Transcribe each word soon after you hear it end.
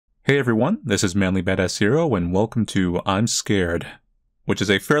Hey everyone, this is Manly Badass Hero, and welcome to I'm Scared, which is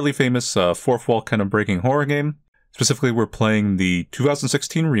a fairly famous fourth wall kind of breaking horror game. Specifically, we're playing the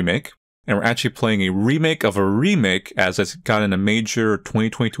 2016 remake, and we're actually playing a remake of a remake as it's gotten a major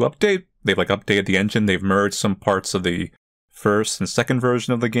 2022 update. They've updated the engine, they've merged some parts of the first and second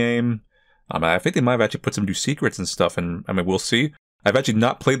version of the game. I think they might have actually put some new secrets and stuff, and we'll see. I've actually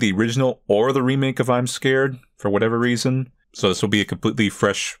not played the original or the remake of I'm Scared, for whatever reason. So this will be a completely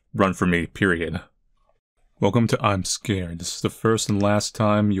fresh run for me, period. Welcome to I'm Scared. This is the first and last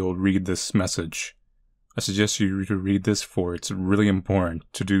time you'll read this message. I suggest you read this, for it's really important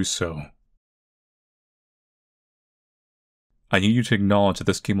to do so. I need you to acknowledge that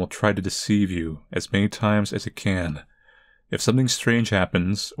this game will try to deceive you as many times as it can. If something strange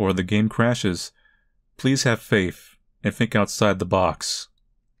happens, or the game crashes, please have faith and think outside the box.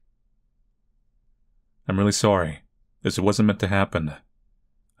 I'm really sorry. This wasn't meant to happen.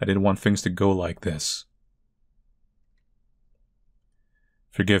 I didn't want things to go like this.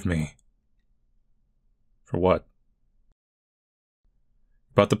 Forgive me. For what?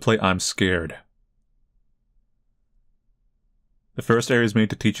 About to play I'm Scared. The first area is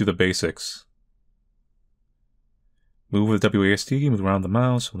made to teach you the basics. Move with WASD, move around the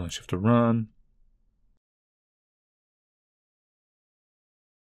mouse, hold on shift to run.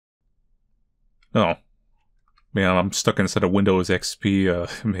 Oh. Man, I'm stuck inside a Windows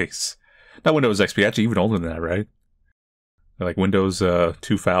XP maze. Not Windows XP, actually even older than that, right? Like Windows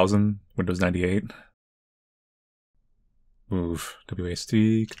 2000, Windows 98. Move,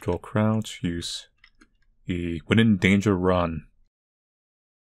 WASD, control crouch, use E. When in danger, run.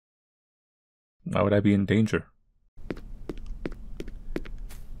 Why would I be in danger?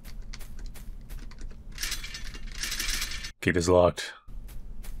 Gate is locked.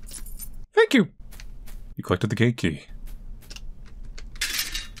 Thank you! You collected the gate key.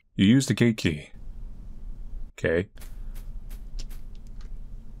 You used the gate key. Okay.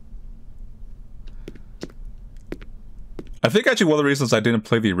 I think actually one of the reasons I didn't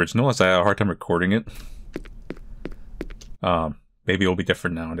play the original is I had a hard time recording it. Maybe it'll be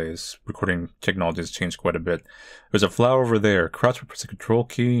different nowadays. Recording technology has changed quite a bit. There's a flower over there. Crouch to press the control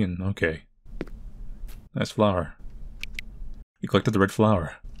key and okay. Nice flower. You collected the red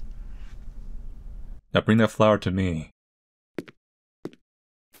flower. Now bring that flower to me.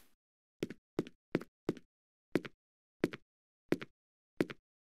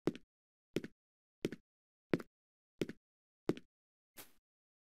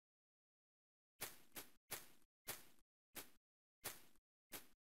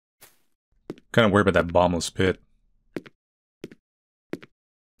 Kind of worried about that bombless pit.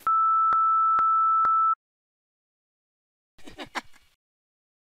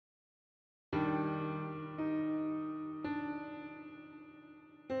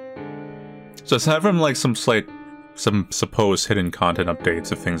 So aside from some supposed hidden content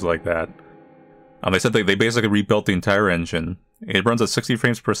updates and things like that, they said they basically rebuilt the entire engine. It runs at 60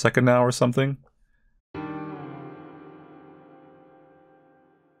 frames per second now or something.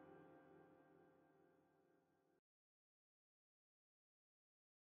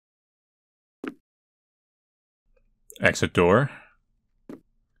 Exit door.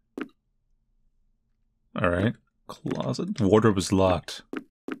 Alright. Closet. Wardrobe is locked.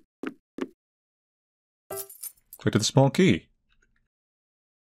 Click to the small key.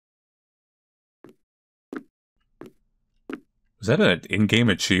 Was that an in-game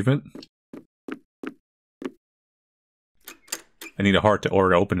achievement? I need a heart to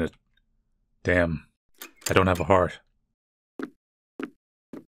open it. Damn. I don't have a heart.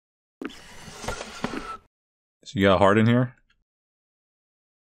 So you got a heart in here?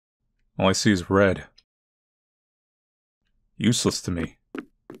 All I see is red. Useless to me.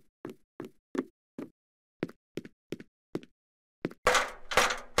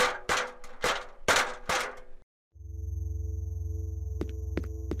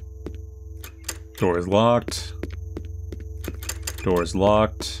 Door is locked. Door is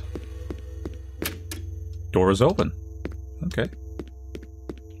locked. Door is open. Okay.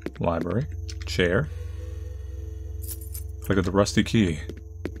 Library. Chair. Look at the rusty key.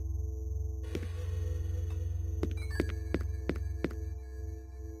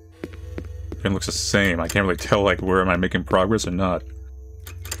 It looks the same. I can't really tell, where am I making progress or not.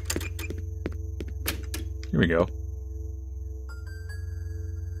 Here we go.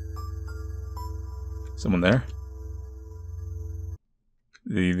 Someone there?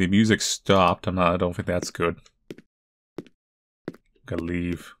 The music stopped. I don't think that's good. Gotta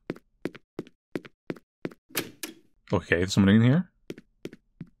leave. Okay, there's someone in here?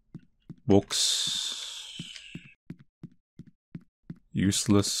 Books.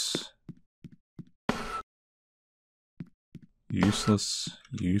 Useless. Useless.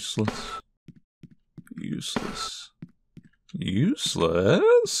 Useless. Useless.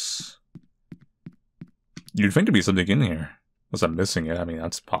 Useless? You'd think there'd be something in here. Unless I'm missing it. I mean,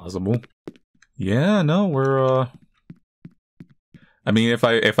 that's possible. Yeah, no, we're, I mean, if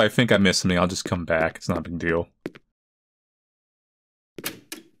I think I missed something, I'll just come back. It's not a big deal.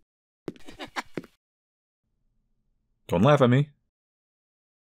 Don't laugh at me.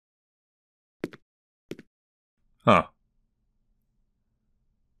 Huh.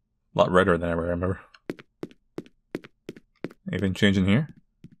 A lot redder than I remember. Anything changing here?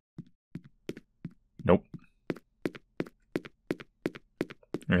 Nope.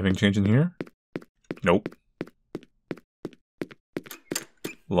 Anything changing here? Nope.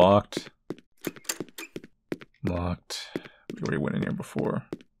 Locked. Locked. We already went in here before.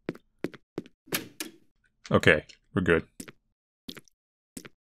 Okay, we're good.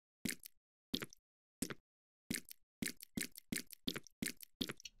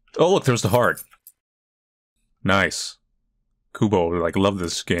 Oh look, there's the heart. Nice. Kubo, like, love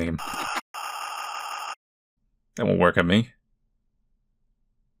this game. That won't work on me.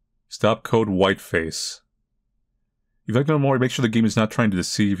 Stop code whiteface. If you'd like to know more, make sure the game is not trying to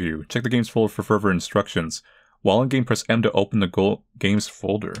deceive you. Check the games folder for further instructions. While in game, press M to open the games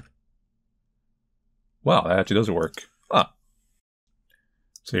folder. Wow, that actually does work. Ah.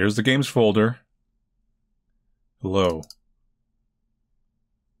 So here's the games folder. Hello.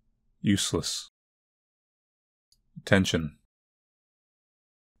 Useless. Attention.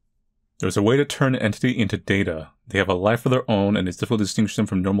 There's a way to turn an entity into data. They have a life of their own, and it's difficult to distinguish them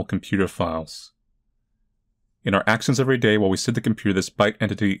from normal computer files. In our actions every day, while we sit at the computer, this byte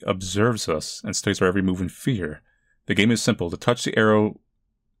entity observes us and studies our every move in fear. The game is simple. To touch the arrows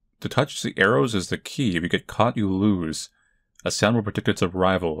is the key. If you get caught, you lose. A sound will predict its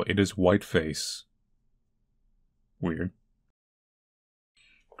arrival. It is whiteface. Weird.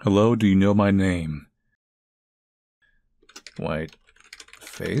 Hello, do you know my name?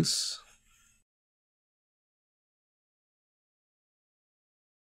 Whiteface?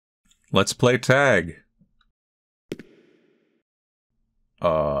 Let's play tag.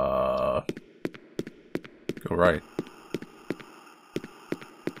 Go right.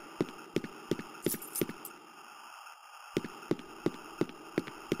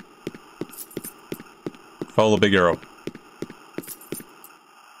 Follow the big arrow.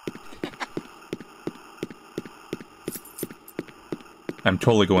 I'm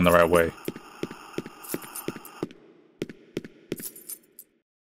totally going the right way.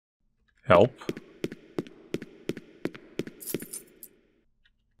 Help.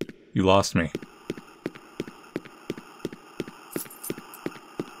 You lost me.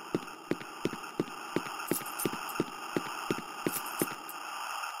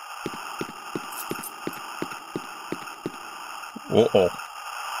 Uh-oh.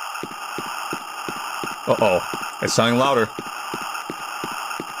 Uh-oh. It's sounding louder.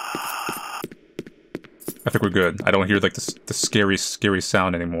 I think we're good. I don't hear, like, the scary, scary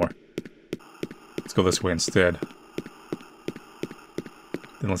sound anymore. Let's go this way instead.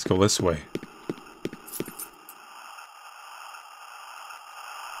 Then let's go this way.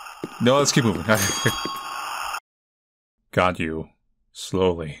 No, let's keep moving. Got you.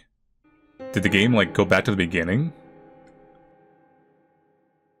 Slowly. Did the game, like, go back to the beginning?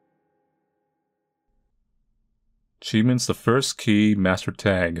 Achievements, the first key, master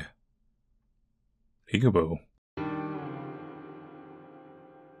tag. Peekaboo.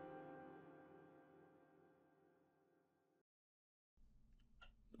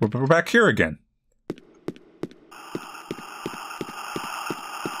 We're back here again.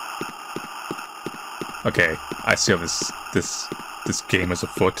 Okay, I see how this game is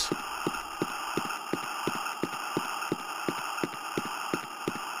afoot.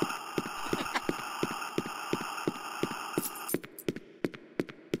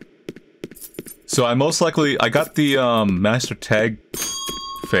 So I got the master tag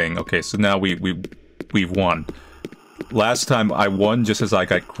thing. Okay, so now we've won. Last time I won just as I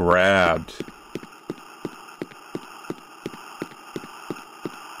got grabbed.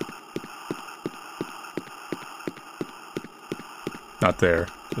 Not there.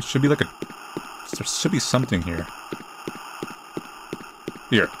 There should be like there should be something here.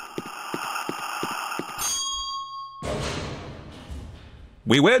 Here.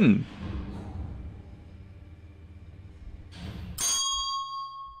 We win!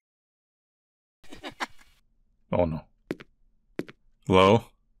 Oh no. Hello?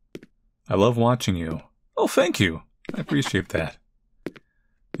 I love watching you. Oh, thank you. I appreciate that.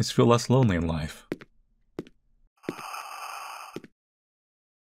 Makes me feel less lonely in life.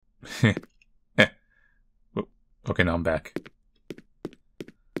 Eh. Okay, now I'm back.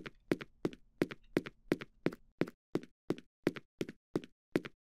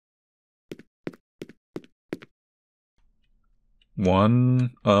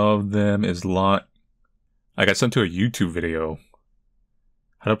 One of them is I got sent to a YouTube video.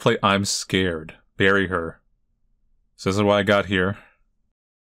 How to play I'm Scared. Bury her. So this is why I got here.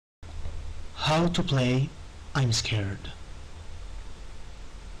 How to play I'm Scared.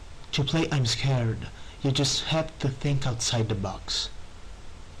 To play I'm Scared, you just have to think outside the box.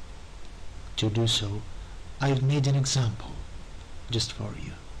 To do so, I've made an example just for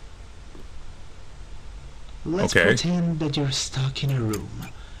you. Let's Okay. pretend that you're stuck in a room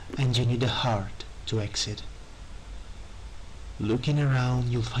and you need a heart to exit. Looking around,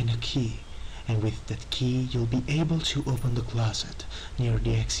 you'll find a key, and with that key, you'll be able to open the closet near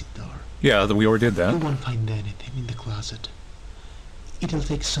the exit door. Yeah, we already did You that. won't find anything in the closet. It'll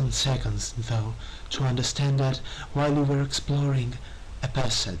take some seconds, though, to understand that while you were exploring, a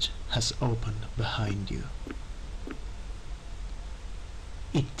passage has opened behind you.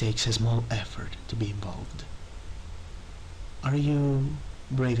 It takes a small effort to be involved. Are you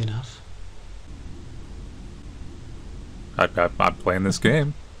brave enough? I'm playing this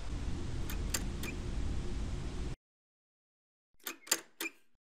game.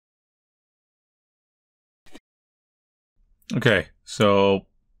 Okay, so...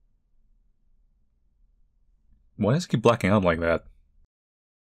 Why does it keep blacking out like that?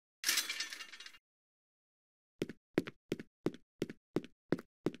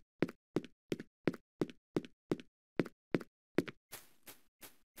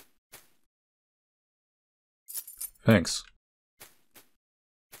 Thanks.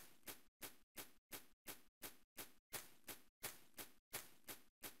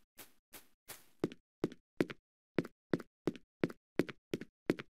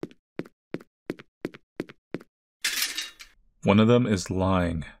 One of them is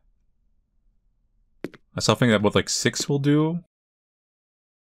lying. That's something that what, like 6 will do?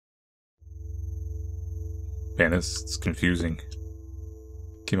 Man, it's confusing.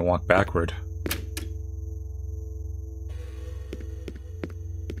 Can't even walk backward.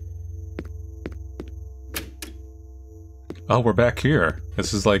 Oh, we're back here.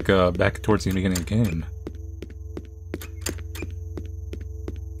 This is like back towards the beginning of the game.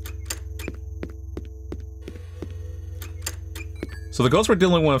 So the ghost we're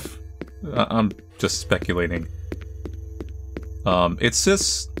dealing with, I'm just speculating. It's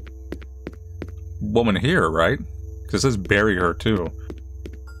this woman here, right? Because it says bury her too.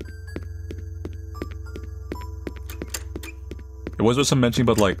 There was some mention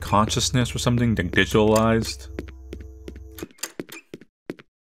about like consciousness or something, like digitalized.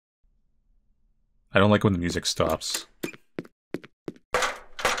 I don't like when the music stops.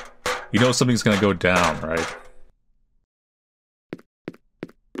 You know something's gonna go down, right?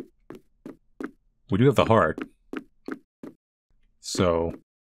 We do have the heart. So...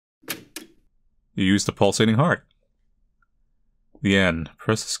 you use the pulsating heart. The end.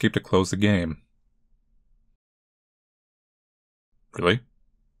 Press escape to close the game. Really?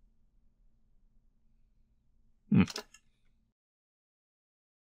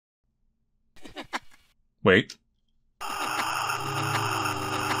 Wait.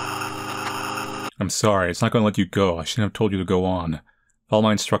 I'm sorry, it's not going to let you go. I shouldn't have told you to go on. Follow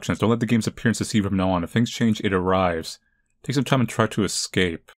my instructions. Don't let the game's appearance deceive you from now on. If things change, it arrives. Take some time and try to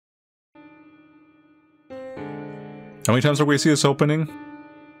escape. How many times are we going to see this opening?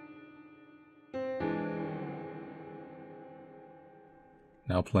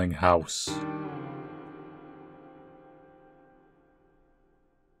 Now playing house.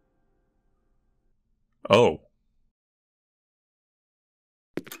 Oh.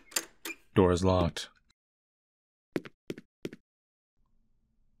 Door is locked.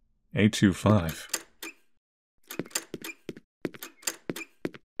 825.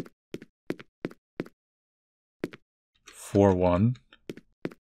 Four one.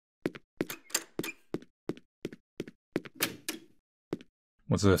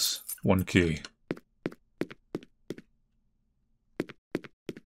 What's this? One key.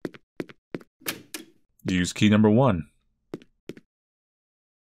 Use key number 1.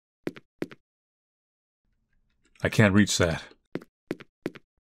 I can't reach that.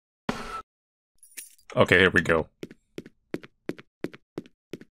 Okay, here we go.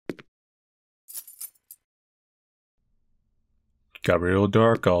 Got real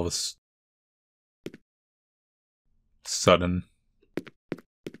dark all of a sudden.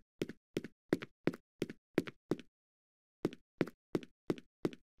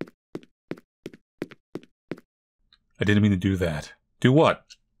 I didn't mean to do that. Do what?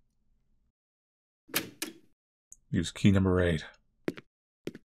 Use key number 8.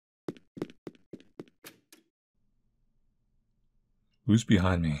 Who's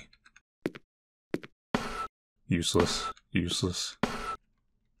behind me? Useless. Useless.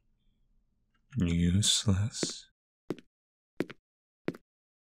 Useless.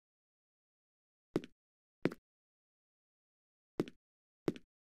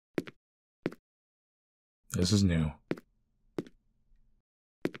 This is new.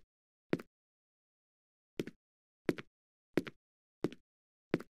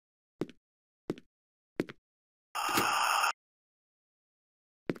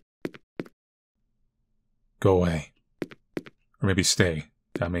 Go away. Or maybe stay.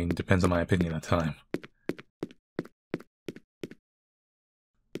 I mean, depends on my opinion at the time.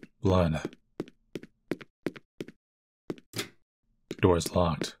 Blood. Door is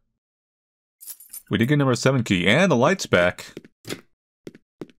locked. We did get number 7 key, and the light's back.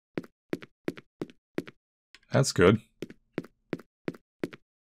 That's good.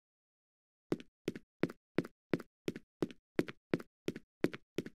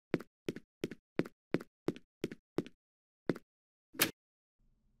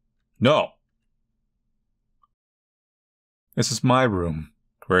 No! This is my room.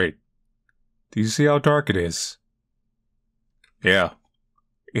 Great. Do you see how dark it is? Yeah.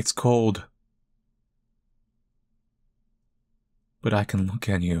 It's cold. But I can look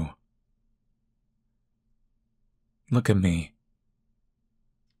at you. Look at me.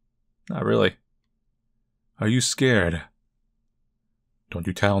 Not really. Are you scared? Don't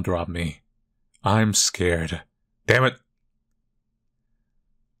you talent drop me. I'm scared. Damn it!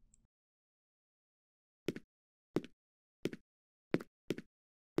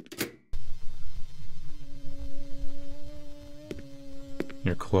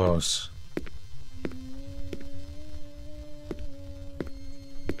 You're close.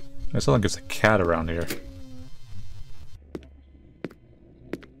 I sound like there's a cat around here.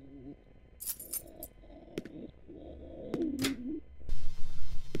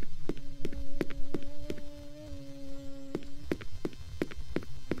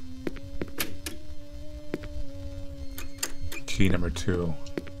 Key number 2.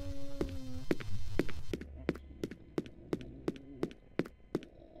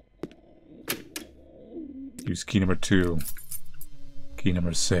 Use key number 2. Key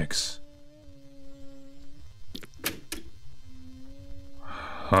number 6.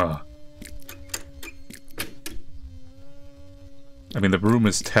 Huh. I mean, the room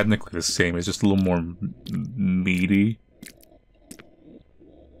is technically the same, it's just a little more meaty.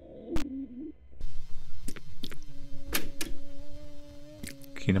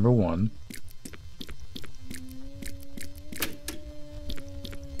 Key number 1.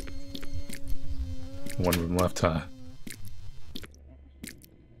 One room left, huh?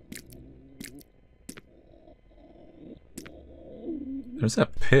 There's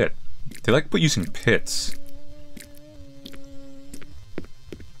that pit. They like using pits.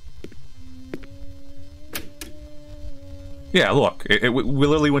 Yeah, look. We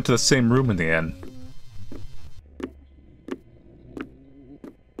literally went to the same room in the end.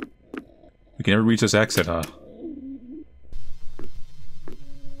 We can never reach this exit, huh?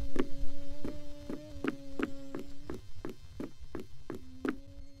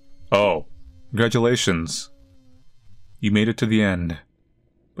 Oh. Congratulations. You made it to the end.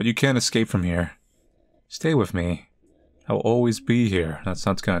 But you can't escape from here. Stay with me. I'll always be here. That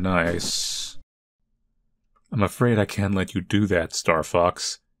sounds kinda nice. I'm afraid I can't let you do that, Star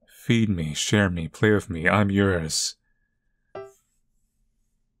Fox. Feed me, share me, play with me. I'm yours.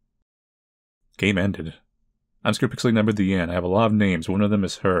 Game ended. I'm scared pixelated numbered the end. I have a lot of names. One of them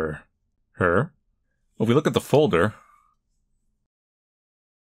is her. Her? Well, if we look at the folder...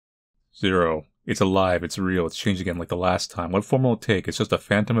 0. It's alive, it's real, it's changed again like the last time. What form will it take? It's just a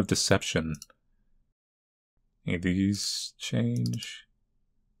phantom of deception. Any of these change?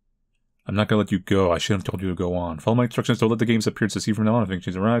 I'm not gonna let you go. I should have told you to go on. Follow my instructions. Don't let the game's appearance deceive from now on. I think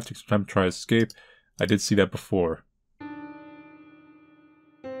she's arrived. Take some time to try to escape. I did see that before.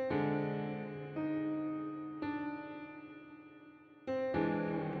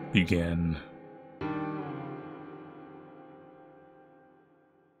 Begin.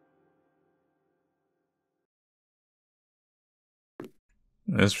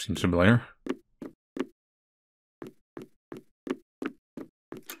 This seems familiar.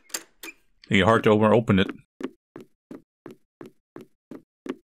 It's hard to open it.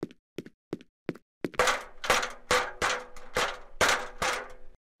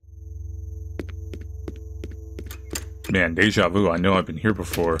 Man, deja vu. I know I've been here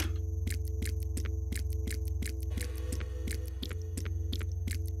before.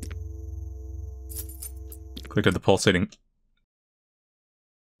 Click at the pulsating.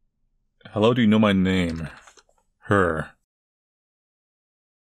 Hello, do you know my name? Her.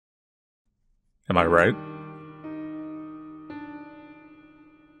 Am I right?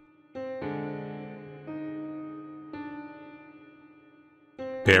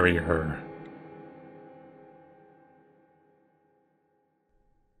 Bury her.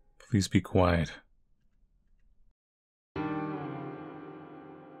 Please be quiet.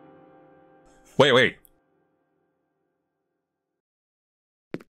 Wait.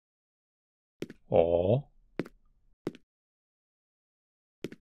 Aww.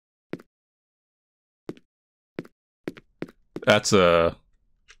 That's a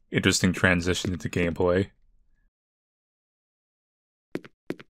interesting transition into gameplay.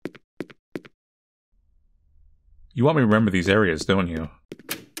 You want me to remember these areas, don't you?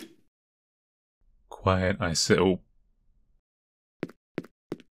 Quiet, I say. Oh.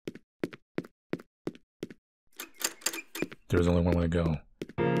 There's only one way to go.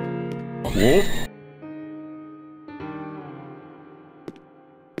 Whoa.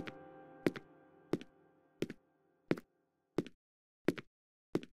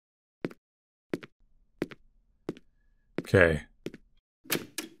 Okay.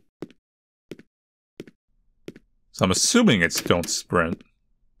 So I'm assuming it's don't sprint.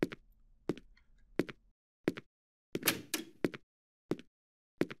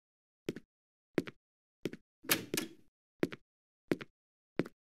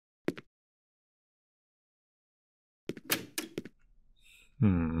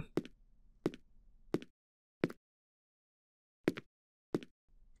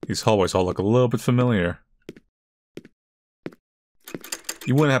 These hallways all look a little bit familiar.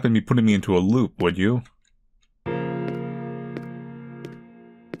 You wouldn't happen to be putting me into a loop, would you?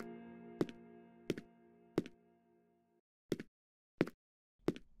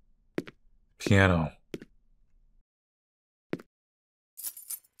 Piano.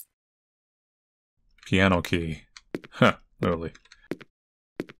 Piano key. Huh, literally.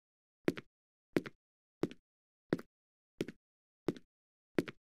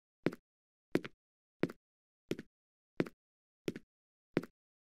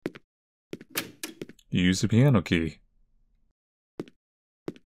 You use the piano key.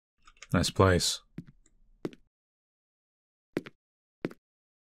 Nice place.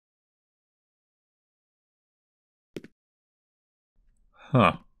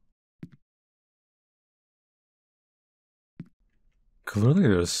 Huh. Clearly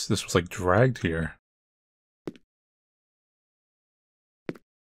this was like dragged here.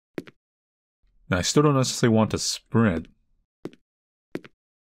 Now I still don't necessarily want to sprint.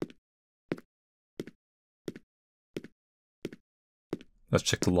 Let's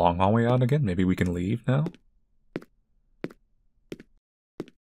check the long hallway out again. Maybe we can leave now?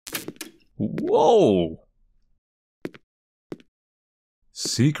 Whoa!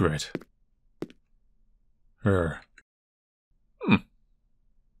 Secret. Her. Kind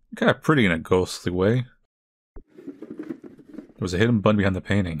of pretty in a ghostly way. There was a hidden button behind the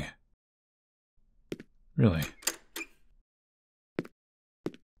painting. Really?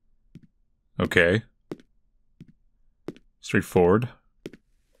 Okay. Straightforward.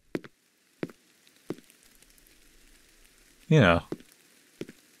 Yeah.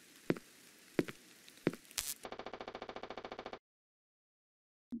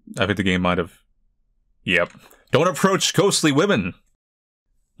 I think the game might have... Yep. Don't approach ghostly women!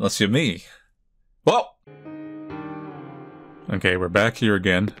 Unless you're me. Well! Okay, we're back here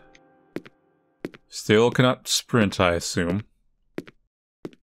again. Still cannot sprint, I assume.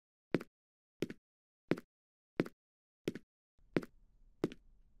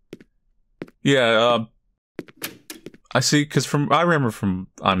 Yeah, I see, because I remember from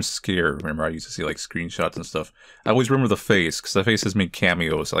IMSCARED, remember I used to see, like, screenshots and stuff. I always remember the face, because the face has made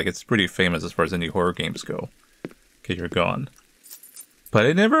cameos. Like, it's pretty famous as far as indie horror games go. Okay, you're gone. But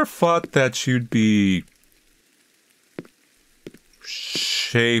I never thought that you'd be...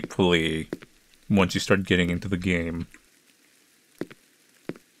 shapely once you start getting into the game.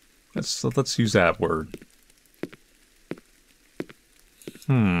 Let's use that word.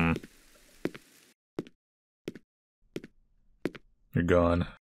 You're gone.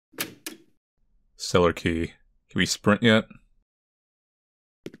 Cellar key. Can we sprint yet?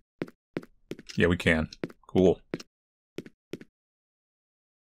 Yeah, we can. Cool.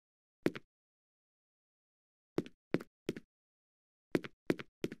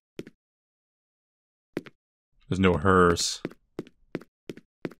 There's no hers.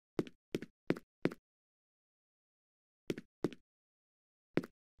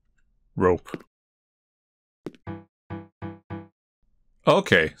 Rope.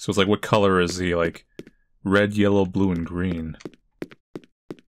 Okay, so it's like, what color is the, like, Red, yellow, blue, and green.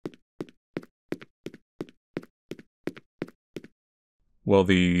 Well,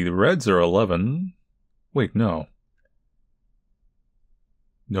 the reds are 11. Wait, no.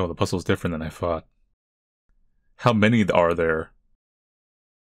 No, the puzzle's different than I thought. How many are there?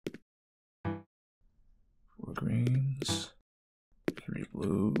 4 greens. 3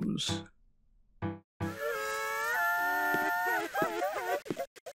 blues.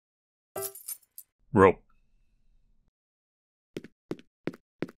 Rope.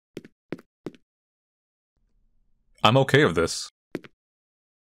 I'm okay with this.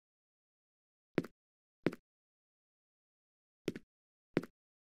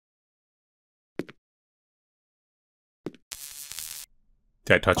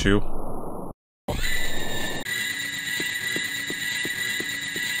 Did I touch you?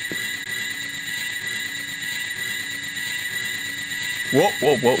 Whoa,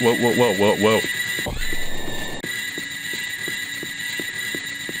 whoa, whoa, whoa, whoa, whoa, whoa, whoa.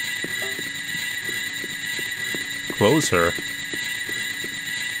 Close her.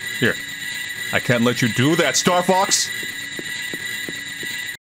 Here. I can't let you do that, Star Fox!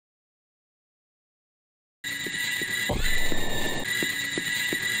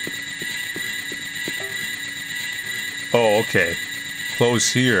 Oh, okay.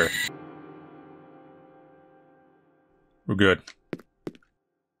 Close here. We're good.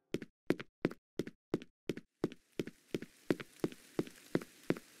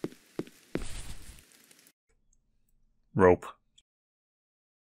 Rope.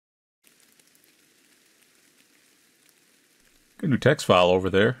 Got a new text file over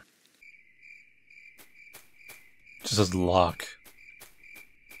there. Just says lock.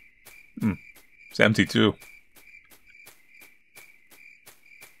 It's empty too.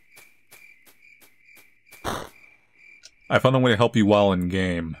 I found a way to help you while in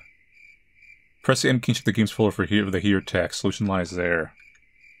game. Press the M key to check the game's folder for the here text. Solution lies there.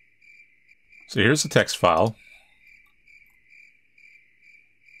 So here's the text file.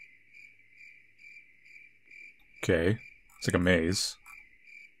 Okay. It's like a maze.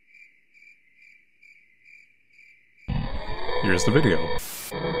 Here's the video.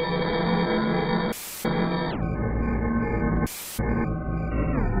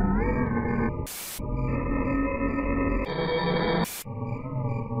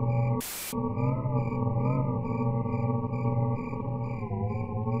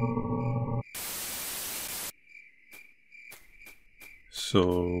 So,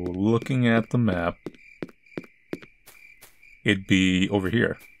 looking at the map, it'd be over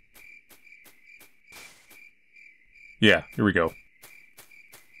here. Yeah, here we go.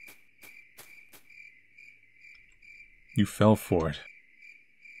 You fell for it.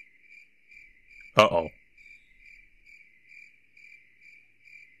 Uh-oh.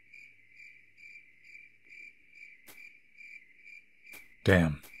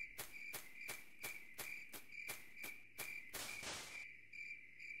 Damn.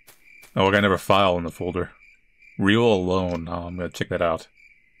 Oh, I got another file in the folder. Real Alone. Oh, I'm gonna check that out.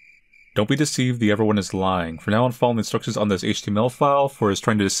 Don't be deceived, the everyone is lying. For now on, follow the instructions on this HTML file, for it's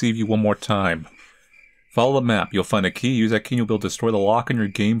trying to deceive you one more time. Follow the map. You'll find a key. Use that key and you'll be able to destroy the lock in your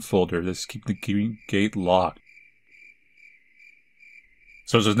game folder. Just keep the gate locked.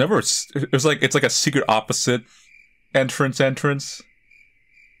 So there's never... it's like a secret opposite entrance.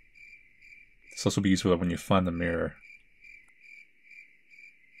 This also be useful when you find the mirror.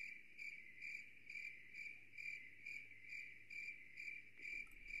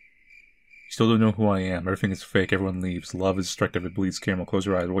 You still don't know who I am. Everything is fake. Everyone leaves. Love is destructive. It bleeds camera. Close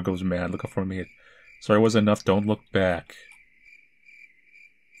your eyes. What goes mad? Look up for me. Sorry it wasn't enough. Don't look back.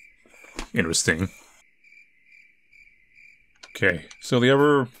 Interesting. Okay. So the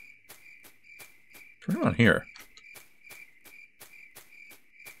other... turn it on here.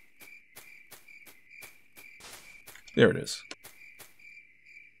 There it is.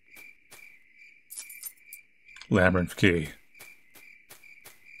 Labyrinth key.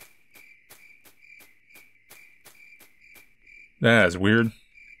 That is weird.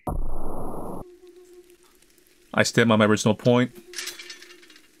 I stand by my original point.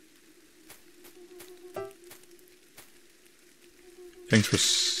 Thanks for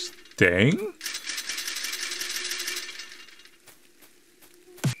staying?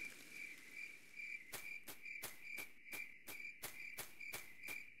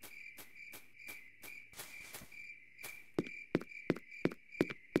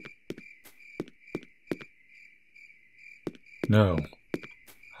 No.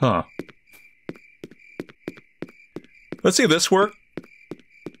 Huh. Let's see if this works.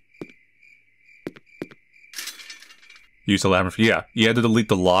 Use the labyrinth. Yeah, you had to delete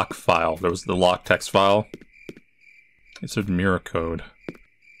the lock file. There was the lock text file. It's a mirror code.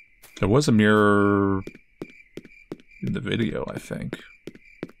 There was a mirror in the video, I think.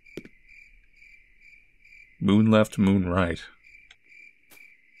 Moon left, moon right.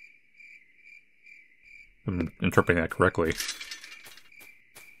 I'm interpreting that correctly.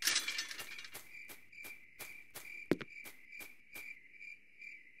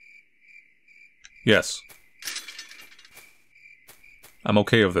 Yes. I'm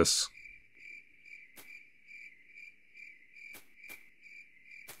okay with this.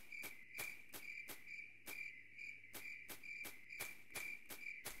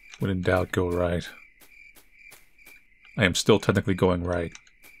 When in doubt, go right. I am still technically going right.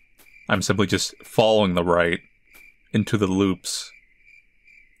 I'm simply just following the right into the loops.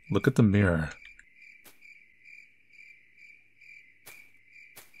 Look at the mirror.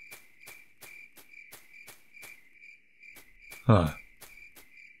 Huh.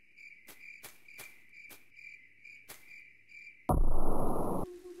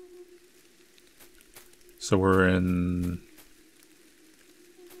 So we're in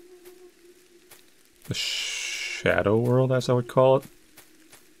the shadow world, as I would call it.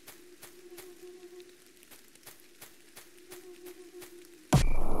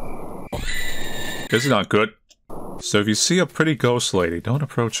 This is not good. So if you see a pretty ghost lady, don't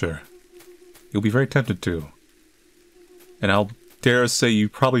approach her. You'll be very tempted to. And I'll dare say you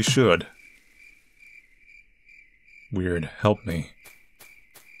probably should. Weird. Help me.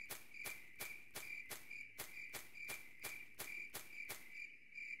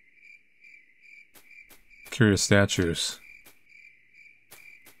 Curious statues.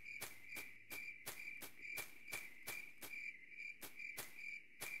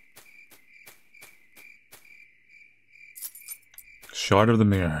 Shard of the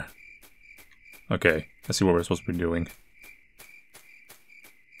mirror. Okay, I see what we're supposed to be doing.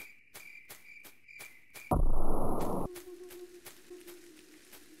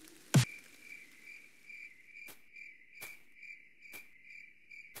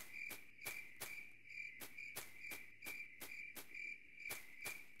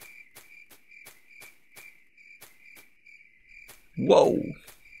 Whoa!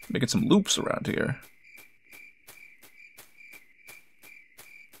 Making some loops around here.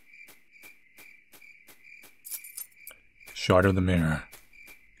 Shard of the mirror.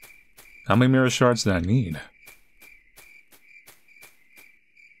 How many mirror shards do I need?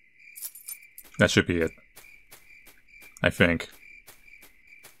 That should be it. I think.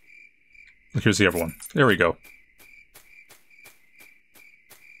 Here's the other one. There we go.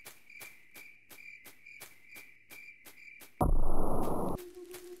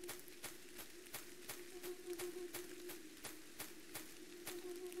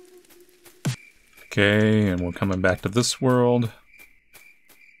 Okay, and we're coming back to this world.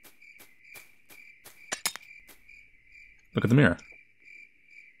 Look at the mirror.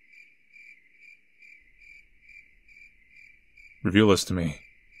 Reveal this to me.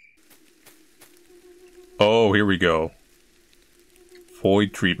 Oh, here we go.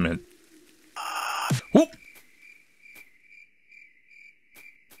 Void treatment. Whoop!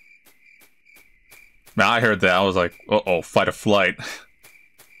 Now I heard that. I was like, uh-oh, fight or flight.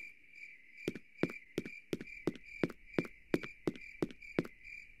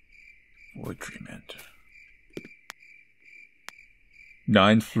 Void treatment.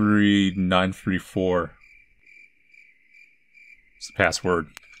 93934. It's the password.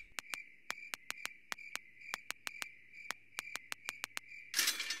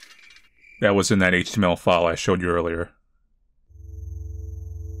 That was in that HTML file I showed you earlier.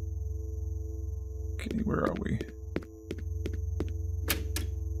 Okay, where are we?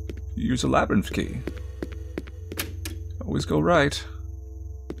 Use a labyrinth key. Always go right.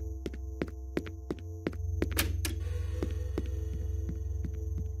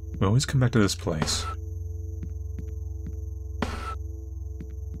 We always come back to this place.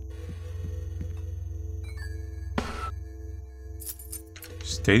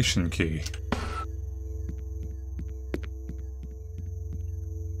 Station key.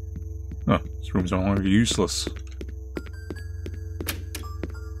 Oh, this room's no longer useless.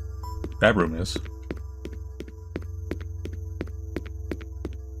 That room is.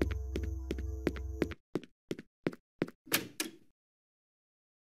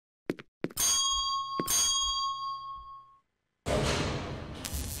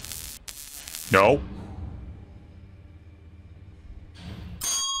 No.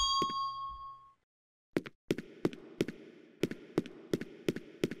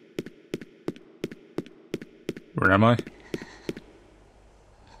 Where am I?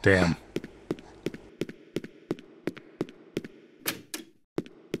 Damn.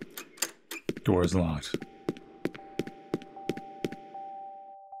 Door is locked.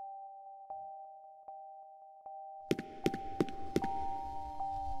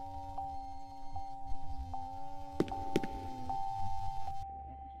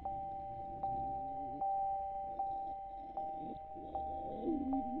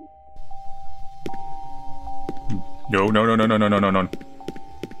 No, no, no, no, no, no, no, no, no.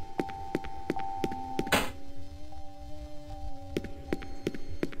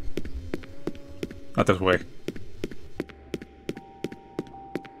 Not this way.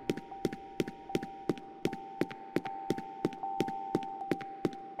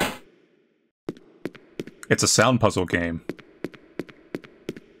 It's a sound puzzle game.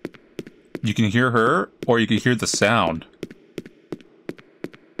 You can hear her, or you can hear the sound.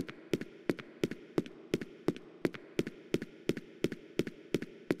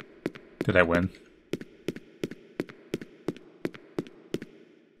 Did I win?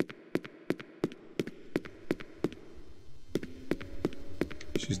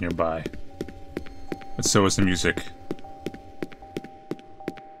 She's nearby. But so is the music.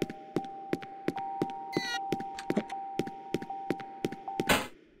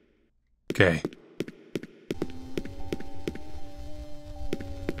 Okay.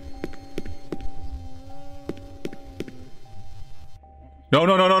 No,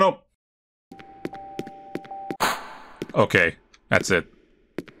 no, no, no, no! Okay, that's it.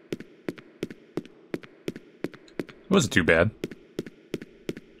 It wasn't too bad.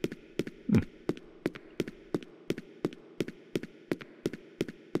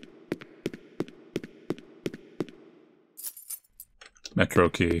 Metro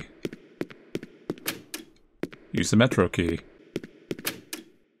key. Use the metro key.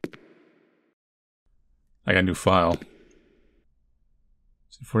 I got a new file.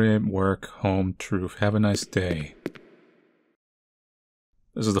 48, work, home, truth. Have a nice day.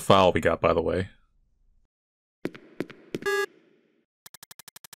 This is the file we got, by the way.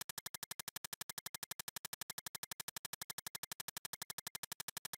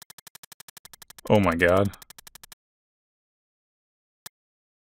 Oh my god.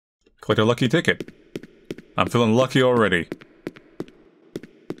 Collect a lucky ticket. I'm feeling lucky already.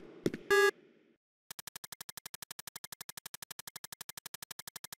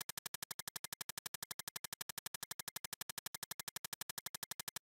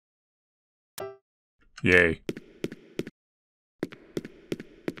 Yay.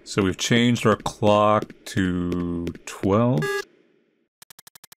 So we've changed our clock to 12.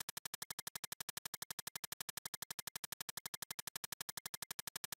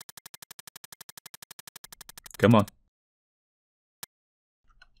 Come on.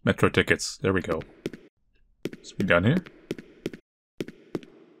 Metro tickets. There we go. Is we done here?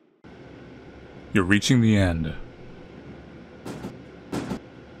 You're reaching the end.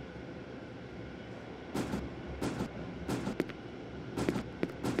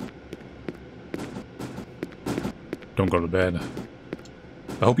 Don't go to bed.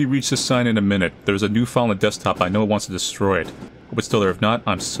 I hope you reach this sign in a minute. There's a new file on the desktop. I know it wants to destroy it. Hope it's still there. If not,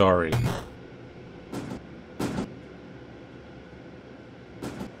 I'm sorry.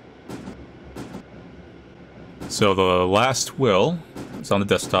 So the last will is on the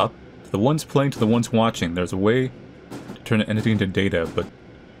desktop. The one's playing to the one's watching. There's a way to turn an entity into data, but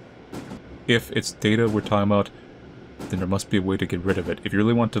if it's data we're talking about, then there must be a way to get rid of it. If you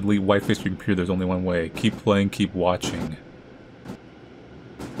really want to delete whiteface from your computer, there's only one way. Keep playing, keep watching.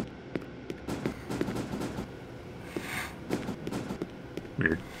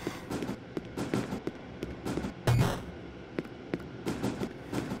 Weird.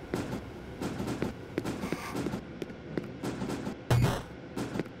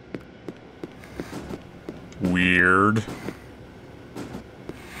 Weird.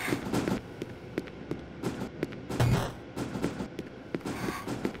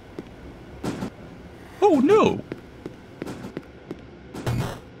 Oh no!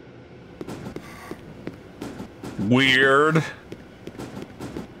 Weird.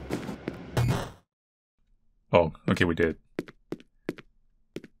 Oh, okay, we did.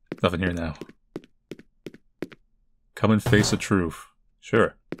 Nothing here now. Come and face the truth.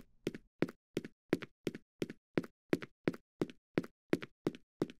 Sure.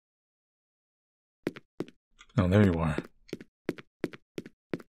 Oh, there you are.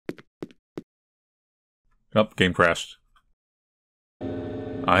 Oh, game crashed.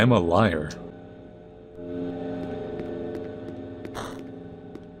 I am a liar.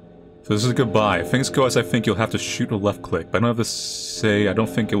 So this is goodbye. If things go as I think, you'll have to shoot a left click. But I don't have to say, I don't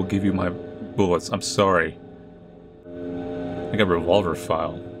think it will give you my bullets. I'm sorry. I got a revolver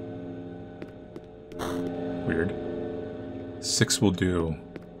file. Weird. 6 will do.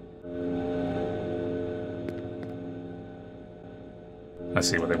 I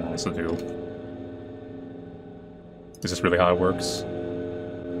see what they want us to do. Is this really how it works?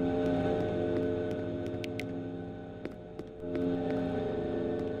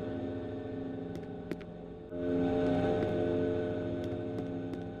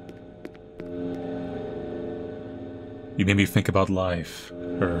 You made me think about life,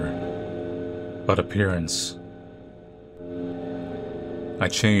 about appearance. I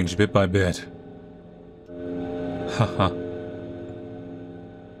changed bit by bit. Haha.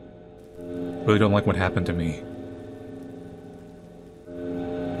 Really don't like what happened to me.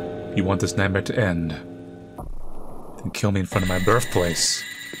 You want this nightmare to end? Then kill me in front of my birthplace.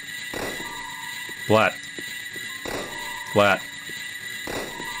 Blat. Blat.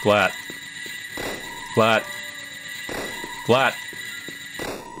 Blat. Blat. Blat.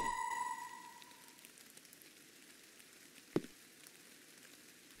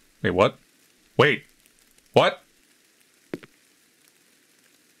 Wait, what? Wait! What?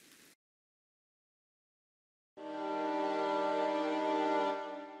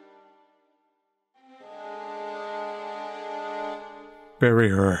 Bury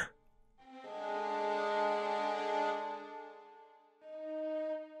her.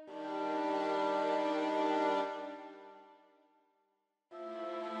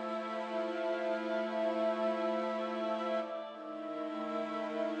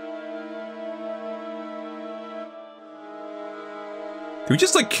 Did we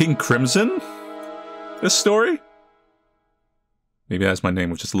just like King Crimson this story? Maybe that's my name,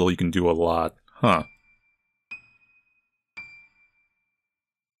 which is a little you can do a lot. Huh.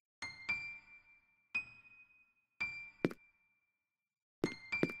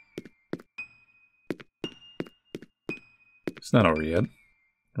 It's not over yet,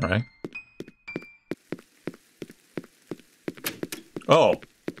 right? Oh!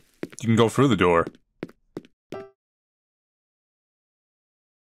 You can go through the door.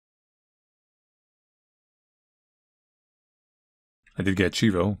 I did get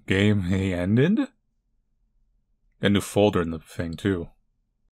Chivo. Game ended? A new folder in the thing, too.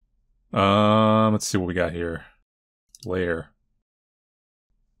 Let's see what we got here. Layer.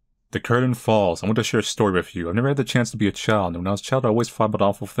 The curtain falls. I want to share a story with you. I've never had the chance to be a child, and when I was a child I always thought about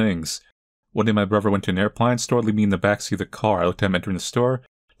awful things. One day my brother went to an airplane store, leaving me in the backseat of the car. I looked at him entering the store,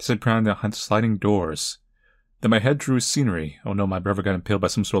 just like proud the sliding doors. Then my head drew scenery. Oh no, my brother got impaled by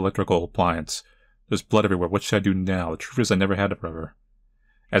some sort of electrical appliance. There's blood everywhere. What should I do now? The truth is I never had a brother.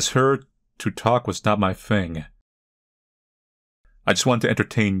 As her, to talk was not my thing. I just wanted to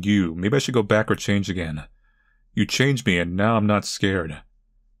entertain you. Maybe I should go back or change again. You changed me, and now I'm not scared.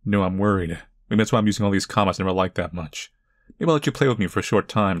 No, I'm worried. Maybe that's why I'm using all these commas I never liked that much. Maybe I'll let you play with me for a short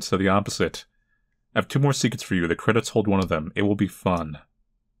time instead of the opposite. I have 2 more secrets for you. The credits hold one of them. It will be fun.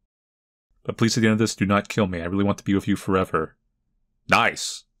 But please, at the end of this, do not kill me. I really want to be with you forever.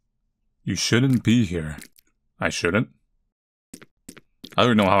 Nice! You shouldn't be here. I shouldn't? I don't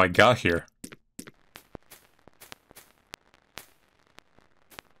even know how I got here.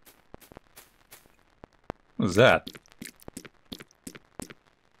 What is that?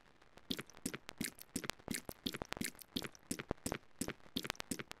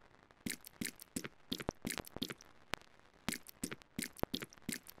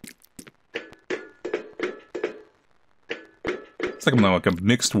 It's like I'm in like a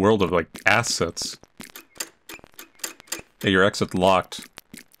mixed world of like assets. Hey, your exit locked.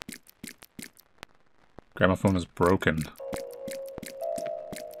 Gramophone is broken.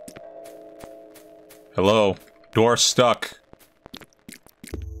 Hello? Door stuck.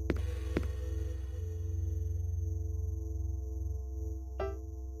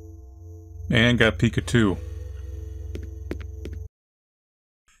 And got Pikachu.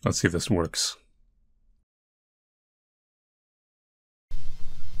 Let's see if this works.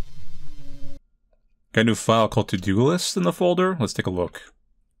 Got a new file called To-Do List in the folder? Let's take a look.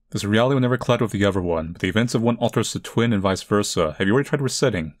 This reality will never collide with the other one, but the events of one alters the twin and vice versa. Have you already tried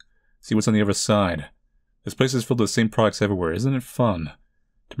resetting? See what's on the other side. This place is filled with the same products everywhere. Isn't it fun?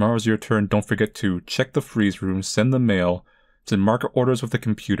 Tomorrow's your turn. Don't forget to check the freeze room, send the mail, send market orders with the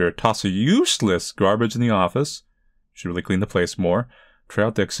computer, toss a useless garbage in the office. Should really clean the place more. Try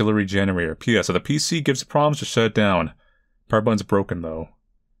out the auxiliary generator. P.S. If the PC gives problems, just shut it down. Power button's broken, though.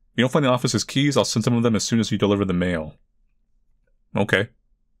 If you don't find the office's keys, I'll send some of them as soon as you deliver the mail. Okay.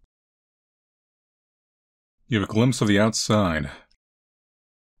 You have a glimpse of the outside.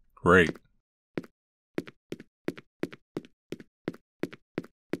 Great.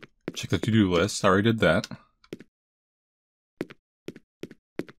 Check the to-do list. I already did that.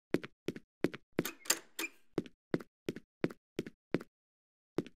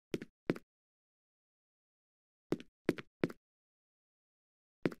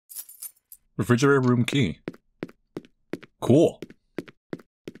 Refrigerator room key. Cool.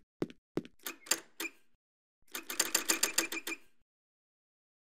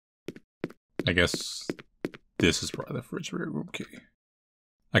 I guess this is probably the refrigerator room key.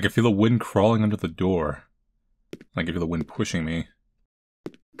 I can feel the wind crawling under the door. I can feel the wind pushing me.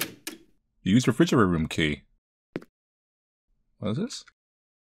 Use refrigerator room key. What is this?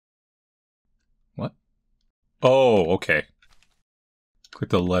 What? Oh, okay.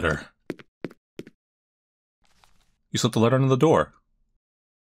 Click the letter. You slipped the letter under the door.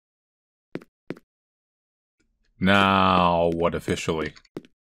 Now, what officially?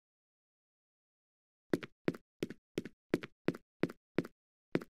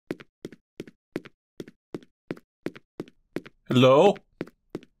 Hello?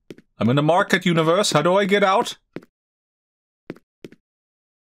 I'm in the market universe. How do I get out?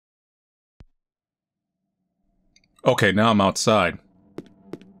 Okay, now I'm outside.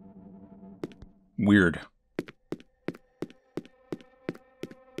 Weird.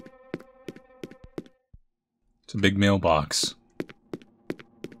 It's a big mailbox.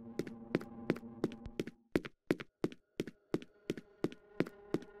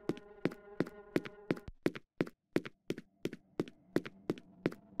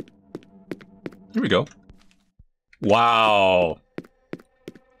 Here we go. Wow.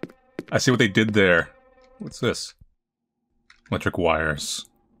 I see what they did there. What's this? Electric wires.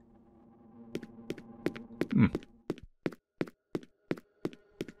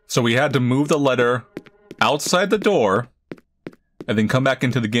 So we had to move the letter outside the door and then come back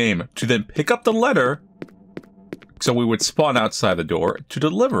into the game to then pick up the letter so we would spawn outside the door to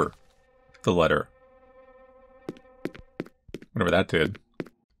deliver the letter. Whatever that did.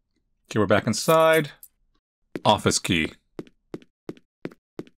 Okay, we're back inside. Office key.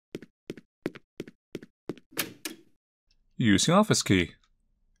 Use the office key.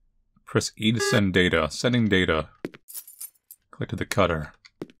 Press E to send data. Sending data. Click to the cutter.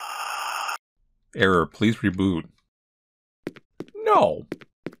 Error, please reboot. No!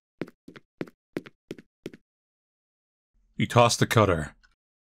 You tossed the cutter.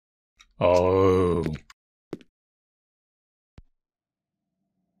 Oh.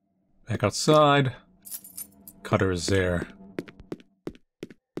 Back outside. Cutter is there.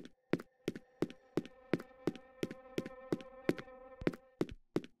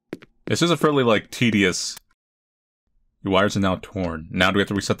 This is a fairly, like, tedious... Your wires are now torn. Now do we have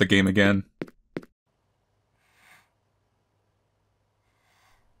to reset the game again?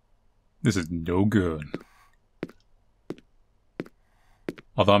 This is no good.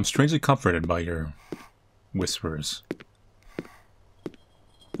 Although I'm strangely comforted by your whispers.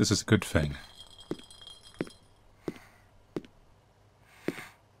 This is a good thing.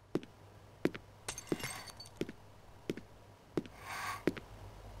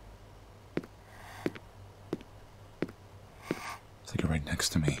 It's like you're right next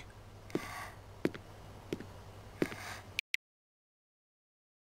to me.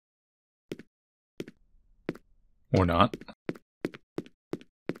 Or not.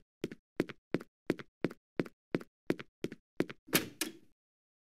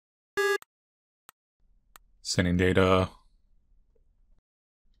 Sending data.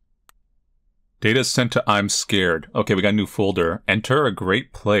 Data sent to IMSCARED. Okay, we got a new folder. Enter a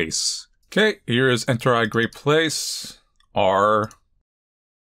great place. Okay, here is enter a great place. R.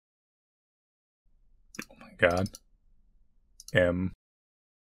 Oh my god. M.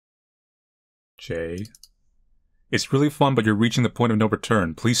 J. It's really fun, but you're reaching the point of no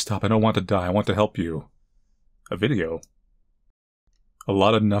return. Please stop. I don't want to die. I want to help you. A video. A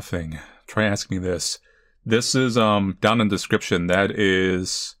lot of nothing. Try asking me this. This is, down in the description. That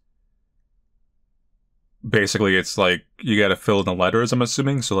is... Basically, it's like, you gotta fill in the letters, I'm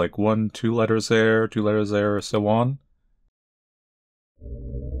assuming. So, like, 1, 2 letters there, 2 letters there, so on.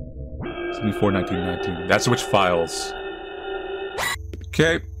 74, 1919. That's which files.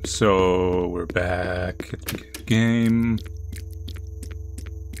 Okay, so we're back at the game.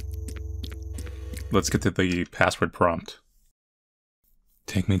 Let's get to the password prompt.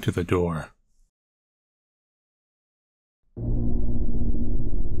 Take me to the door.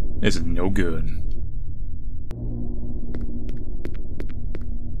 This is no good.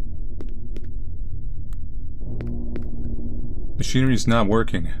 Machinery's not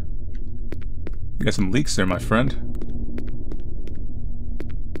working. You got some leaks there, my friend.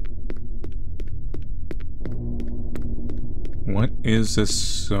 What is this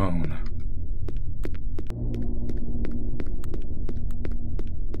zone?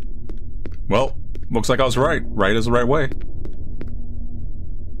 Well, looks like I was right. Right is the right way.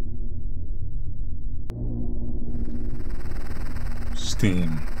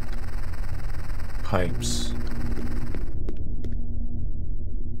 Steam. pipes.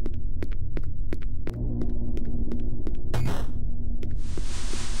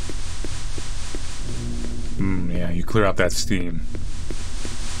 Yeah, you clear out that steam.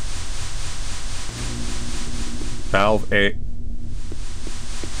 Valve A.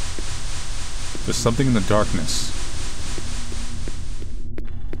 There's something in the darkness.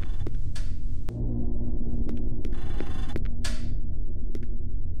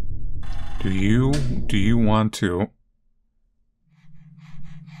 Do you want to...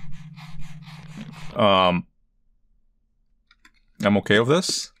 I'm okay with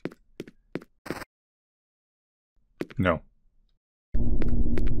this? No.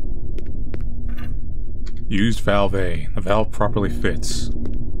 Used valve A. The valve properly fits.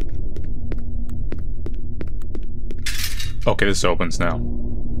 Okay, this opens now.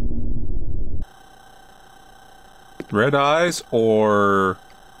 Red eyes or...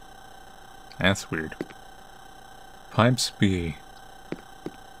 That's weird. Pipes B.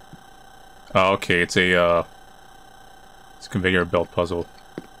 Oh, okay, it's a conveyor belt puzzle.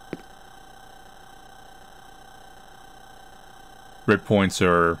 Red points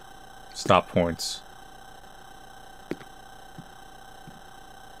are stop points.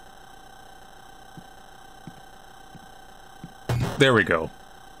 There we go.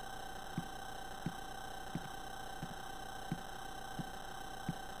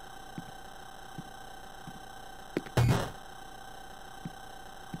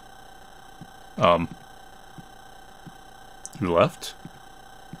 To the left?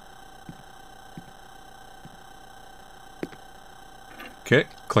 Okay,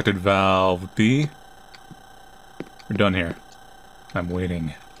 collected valve B. We're done here. I'm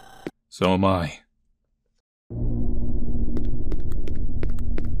waiting. So am I.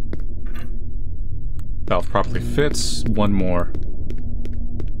 Valve properly fits. One more.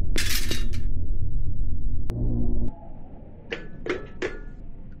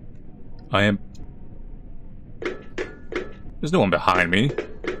 I am... There's no one behind me.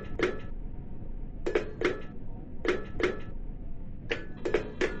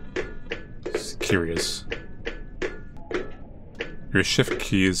 Just curious. Your shift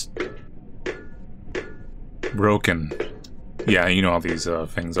key is... broken. Yeah, you know how these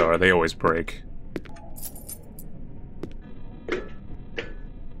things are. They always break.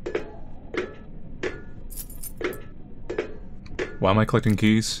 Why am I collecting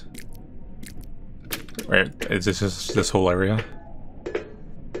keys? Wait, is this just this whole area?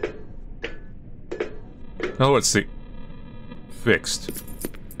 Oh, let's see. Fixed.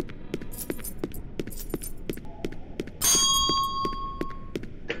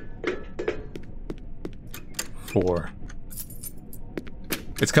 Four.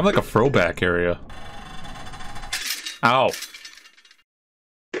 It's kind of like a throwback area. Ow!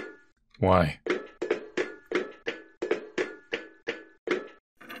 Why?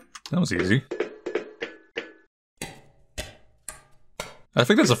 That was easy. I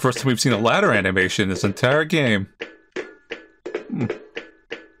think that's the first time we've seen a ladder animation in this entire game.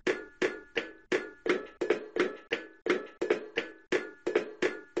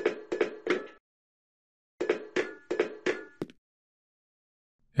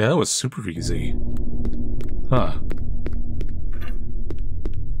 Yeah, that was super easy. Huh.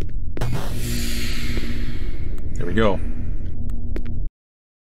 There we go.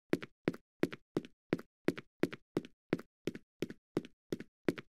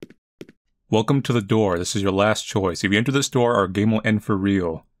 Welcome to the door. This is your last choice. If you enter this door, our game will end for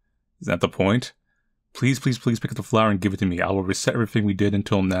real. Is that the point? Please, please, please pick up the flower and give it to me. I will reset everything we did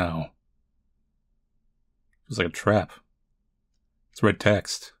until now. It's like a trap. It's red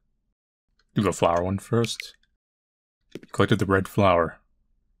text. Do the flower one first. Collected the red flower.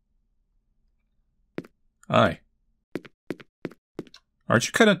 Aye. Aren't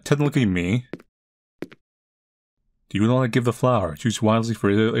you kind of technically me? Do you want to give the flower? Choose wisely for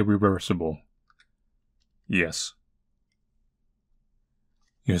irreversible. Yes.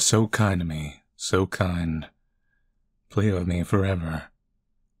 You're so kind to me. So kind. Play with me forever.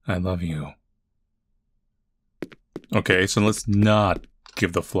 I love you. Okay, so let's not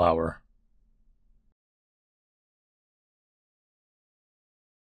give the flower.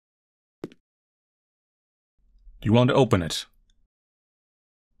 Do you want to open it?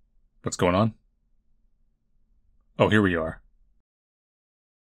 What's going on? Oh, here we are.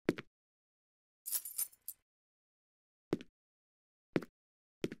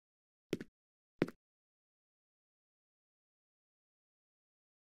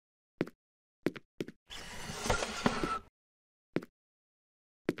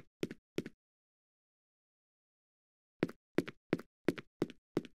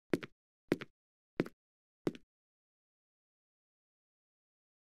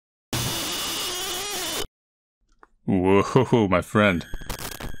 Whoa, my friend.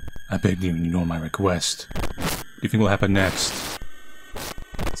 I begged you and you know my request. What do you think will happen next?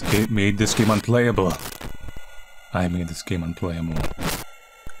 This made this game unplayable. I made this game unplayable.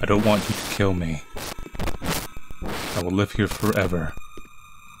 I don't want you to kill me. I will live here forever.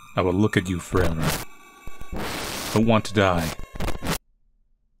 I will look at you forever. I don't want to die.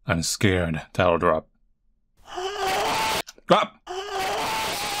 I'm scared. Title drop. Drop!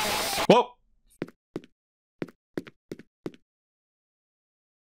 Whoa!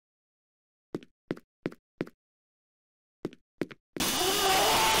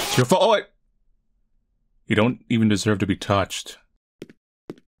 It's your fault. Oh, wait. You don't even deserve to be touched.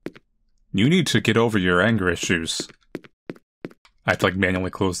 You need to get over your anger issues. I have to, like,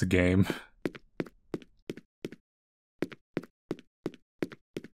 manually close the game.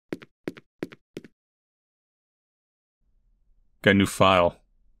 Got a new file.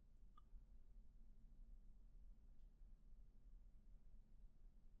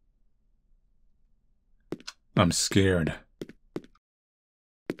 I'm scared.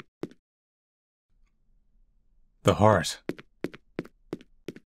 The heart.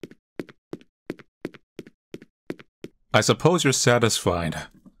 I suppose you're satisfied.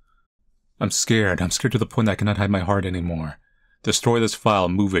 I'm scared. I'm scared to the point that I cannot hide my heart anymore. Destroy this file,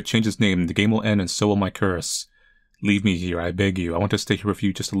 move it, change its name, the game will end and so will my curse. Leave me here, I beg you. I want to stay here with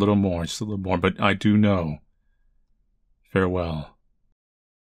you just a little more, but I do know. Farewell.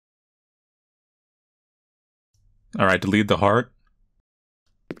 Alright, delete the heart.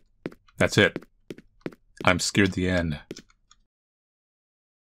 That's it. I'm scared the end.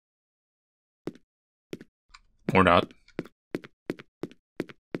 Or not.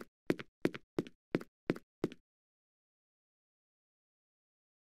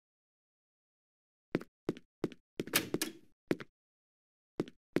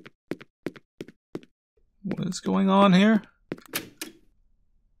 What is going on here?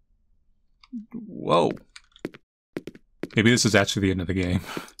 Whoa. Maybe this is actually the end of the game.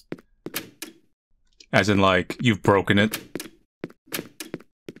 As in, like, you've broken it.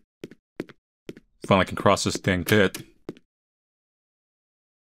 Finally can cross this dang pit.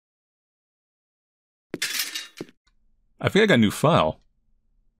 I think I got a new file.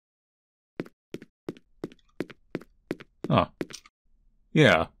 Oh.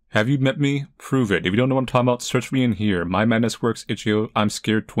 Yeah. Have you met me? Prove it. If you don't know what I'm talking about, search for me in here. My Madness Works, itch.io, I'm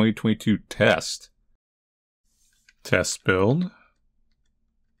Scared 2022 test. Test build.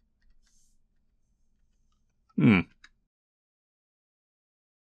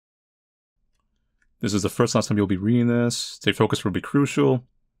 This is the first last time you'll be reading this. Stay focused will be crucial.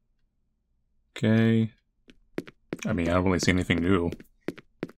 Okay. I mean, I don't really see anything new.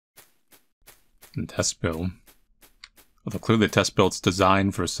 In test build. Although clearly the test build's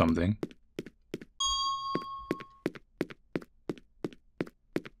designed for something.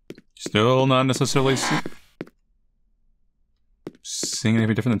 Still not necessarily seeing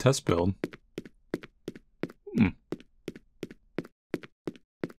anything different than test build.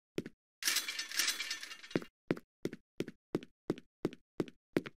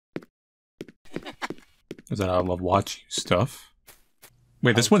 Is that I love watching stuff?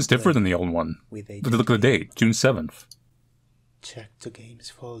 Wait, this one's different than the old one. Look at the date, June 7th. Check the games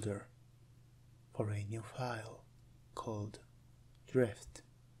folder for a new file called Drift.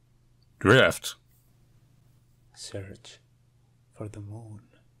 Drift? Search for the moon.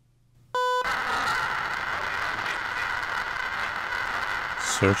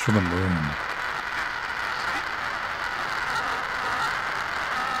 Search for the moon.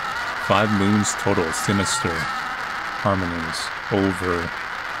 5 moons total, sinister, harmonies, over,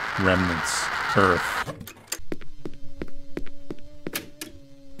 remnants, earth.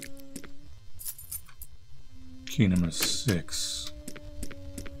 Key number 6.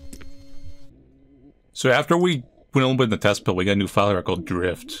 So after we went a little bit in the test build, we got a new file here called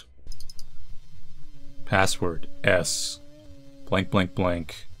Drift. Password, S. Blank, blank,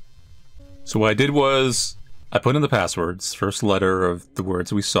 blank. So what I did was, I put in the passwords, first letter of the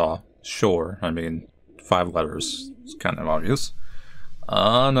words we saw. Sure, I mean, 5 letters. It's kind of obvious.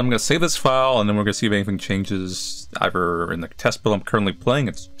 And I'm going to save this file, and then we're going to see if anything changes either in the test build I'm currently playing,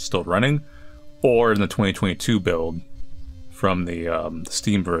 it's still running, or in the 2022 build from the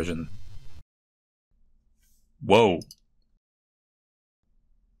Steam version. Whoa.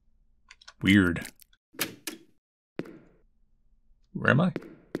 Weird. Where am I?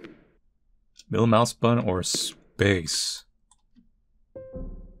 Middle mouse button or space?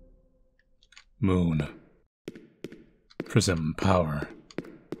 Moon. Prism power.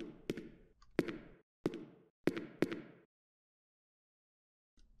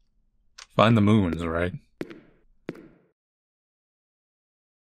 Find the moons, right?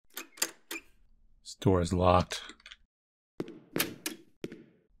 This door is locked.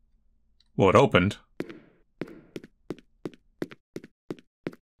 Well, it opened.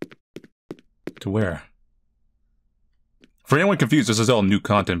 To where? For anyone confused, this is all new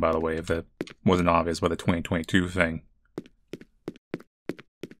content, by the way, if that wasn't obvious by the 2022 thing.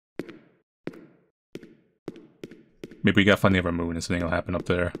 Maybe we gotta find the other moon and something will happen up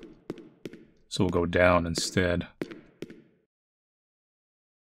there. So we'll go down instead.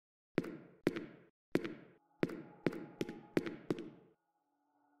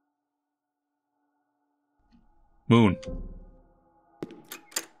 Moon.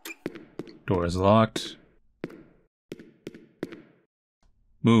 Door is locked.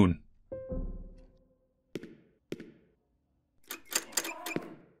 Moon.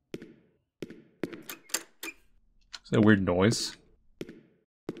 Is that a weird noise?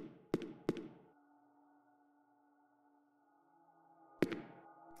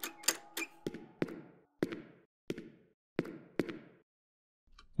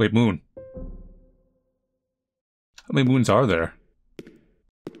 Wait, moon. How many moons are there?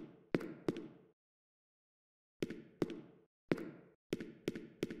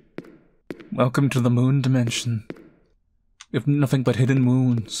 Welcome to the moon dimension. We have nothing but hidden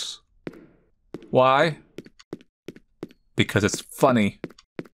moons. Why? Because it's funny.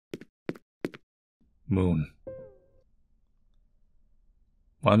 Moon.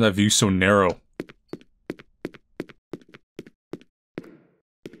 Why is that view so narrow?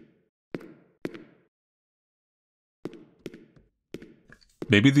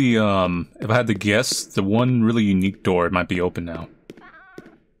 Maybe the, if I had to guess, the one really unique door might be open now.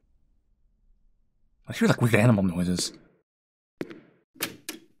 I hear like weird animal noises.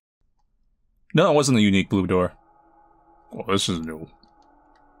 No, it wasn't the unique blue door. Oh, this is new.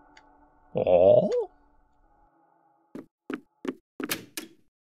 Oh.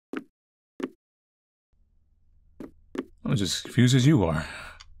 I'm just as confused as you are.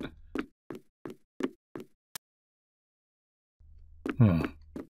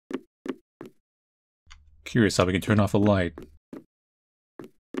 Curious how we can turn off a light.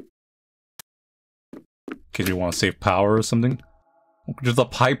 Cause you want to save power or something? Welcome to the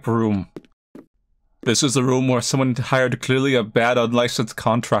pipe room. This is the room where someone hired clearly a bad unlicensed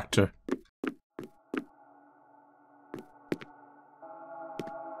contractor.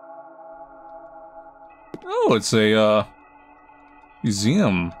 Oh, it's a,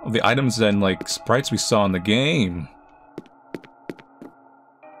 museum of the items and, like, sprites we saw in the game.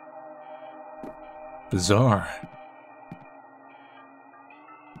 Bizarre.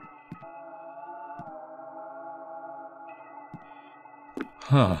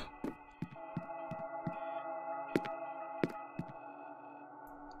 Huh.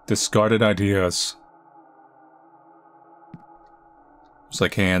 Discarded ideas. It's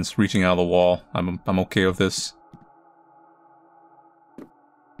like hands reaching out of the wall. I'm okay with this.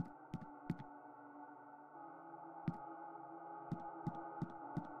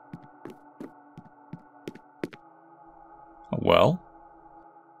 A well?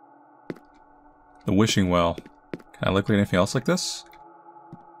 The wishing well. Can I look at anything else like this?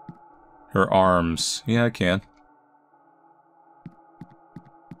 Her arms. Yeah, I can.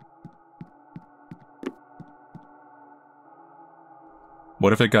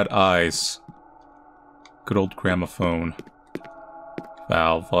 What if it got eyes? Good old gramophone.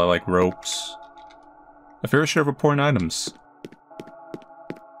 Valve. I like ropes. A fair share of important items.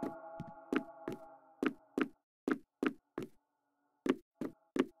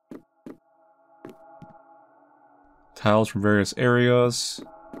 Tiles from various areas.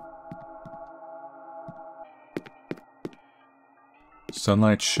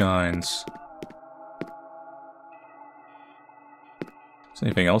 Sunlight shines. Is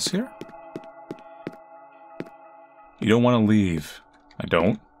anything else here? You don't want to leave. I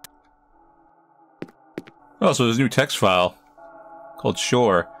don't. Oh, so there's a new text file called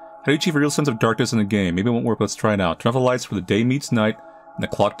Shore. How do you achieve a real sense of darkness in the game? Maybe it won't work, but let's try it out. Turn off the lights where the day meets night and the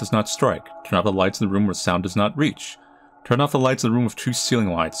clock does not strike. Turn off the lights in the room where sound does not reach. Turn off the lights in the room with two ceiling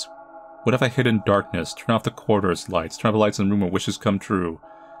lights. What if I hid in darkness? Turn off the corridor's lights. Turn off the lights in the room where wishes come true.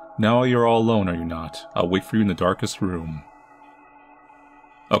 Now you're all alone, are you not? I'll wait for you in the darkest room.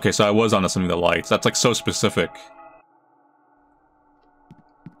 Okay, so I was onto something with the lights. That's like so specific.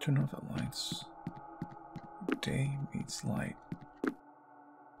 Turn off the lights. Day meets light.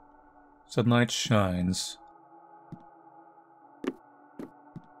 Sunlight shines.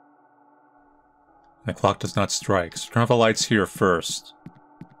 The clock does not strike, so turn off the lights here first.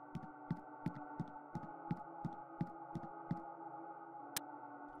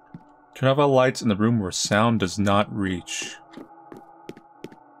 Turn off the lights in the room where sound does not reach.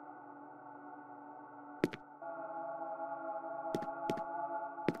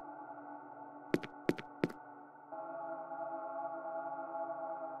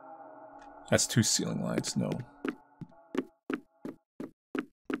 That's 2 ceiling lights, no.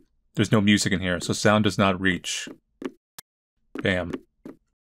 There's no music in here, so sound does not reach. Bam.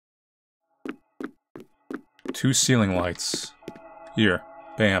 2 ceiling lights. Here.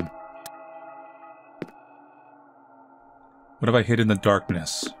 Bam. What have I hid in the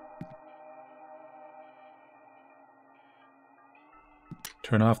darkness?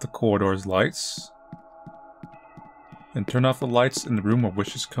 Turn off the corridor's lights. And turn off the lights in the room where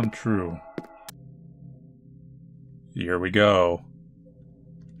wishes come true. Here we go.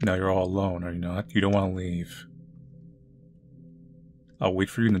 Now you're all alone, are you not? You don't want to leave. I'll wait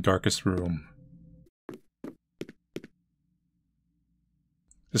for you in the darkest room.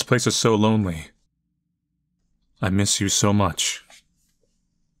 This place is so lonely. I miss you so much.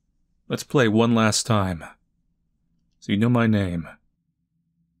 Let's play one last time. So you know my name.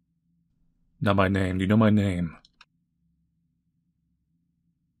 Not my name, you know my name.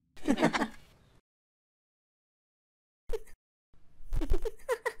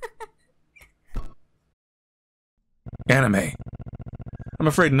 Anime. I'm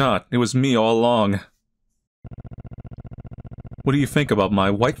afraid not. It was me all along. What do you think about my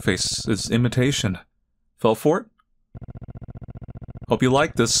whiteface's imitation? Fell for it? Hope you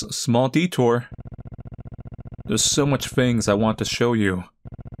like this small detour. There's so much things I want to show you.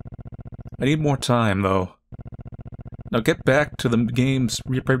 I need more time, though. Now get back to the game's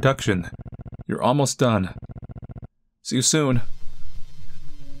reproduction. You're almost done. See you soon.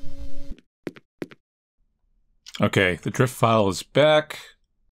 Okay, the drift file is back.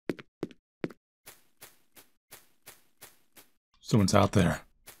 Someone's out there.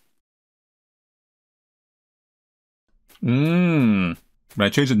 When I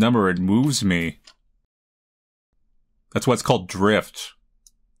change the number, it moves me. That's why it's called drift.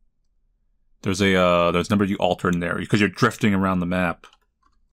 There's a number you alter in there because you're drifting around the map.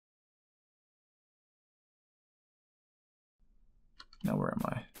 Now where am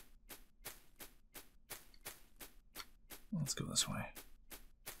I? Let's go this way.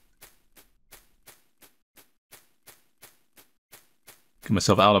 Get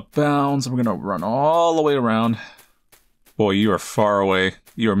myself out of bounds, and we're gonna run all the way around. Boy, you are far away.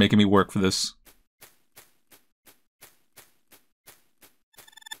 You are making me work for this.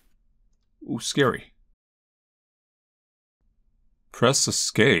 Ooh, scary. Press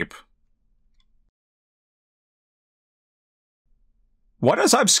escape. Why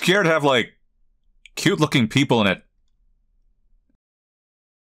does I'm Scared have, like, cute-looking people in it?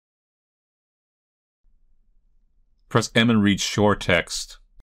 Press M and read shore text.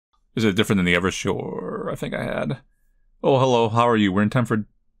 Is it different than the ever shore I think I had? Oh, hello, how are you? We're in time for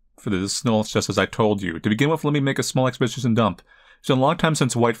this snow, just as I told you. To begin with, let me make a small expedition dump. It's been a long time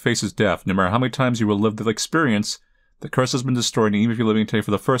since Whiteface's death. No matter how many times you will live the experience, the curse has been destroyed, and even if you're living today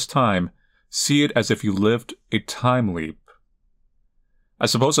for the first time, see it as if you lived a time leap. I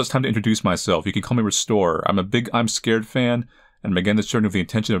suppose it's time to introduce myself. You can call me Restorer. I'm a big I'm Scared fan, and began this journey with the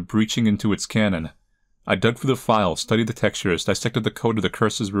intention of breaching into its canon. I dug through the files, studied the textures, dissected the code of the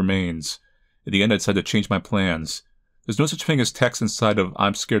curse's remains. In the end, I decided to change my plans. There's no such thing as text inside of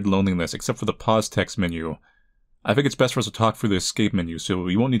I'm Scared Loneliness, except for the pause text menu. I think it's best for us to talk through the escape menu, so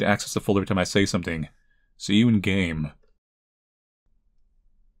you won't need to access the folder every time I say something. See you in game.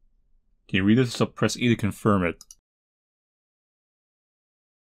 Can you read this? So press E to confirm it.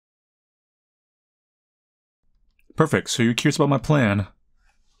 Perfect, so you're curious about my plan.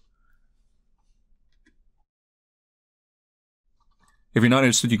 If you're not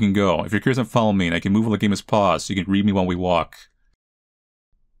interested, you can go. If you're curious, then follow me, and I can move while the game is paused, so you can read me while we walk.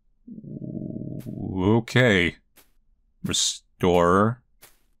 Okay. Restorer.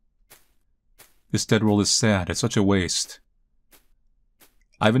 This dead world is sad. It's such a waste.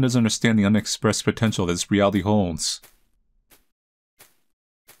 Ivan doesn't understand the unexpressed potential that this reality holds.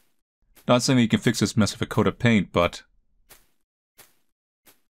 Not saying that you can fix this mess with a coat of paint, but...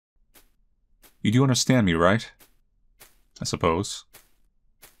 You do understand me, right? I suppose.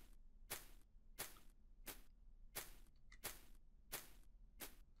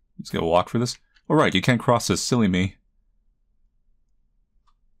 You just gotta walk for this? Alright, you can't cross this, silly me.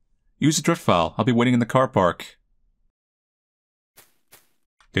 Use the drift file. I'll be waiting in the car park.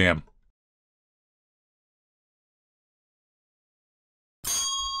 Damn.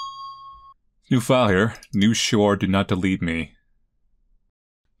 New file here. New shore, do not delete me.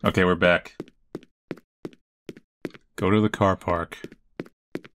 Okay, we're back. Go to the car park.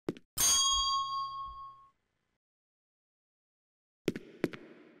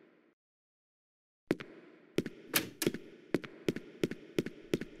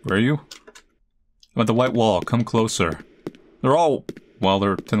 Where are you? I'm at the white wall. Come closer. They're all Well,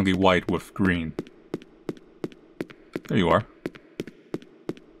 they're technically white with green. There you are.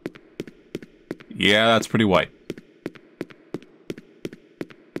 Yeah, that's pretty white.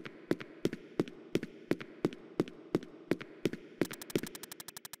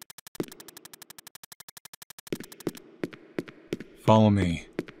 Follow me.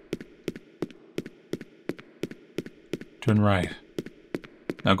 Turn right.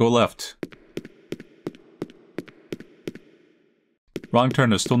 Now go left. Wrong turn,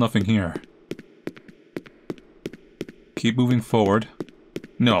 there's still nothing here. Keep moving forward.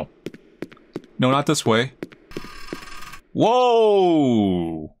 No. No, not this way.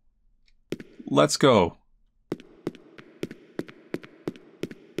 Whoa! Let's go.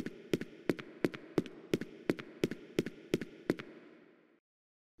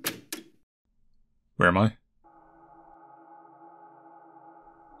 Where am I?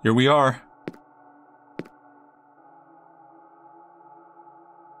 Here we are.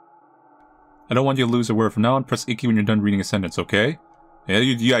 I don't want you to lose a word. From now on, press Iki when you're done reading a sentence, okay? Yeah,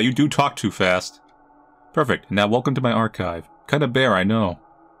 you do talk too fast. Perfect. Now, welcome to my archive. Kinda bare, I know.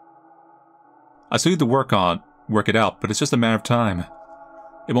 I still need to work it out, but it's just a matter of time.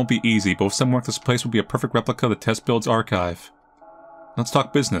 It won't be easy, but with some work, this place will be a perfect replica of the test build's archive. Let's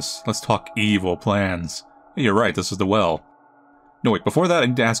talk business. Let's talk evil plans. Hey, you're right, this is the well. No, wait, before that, I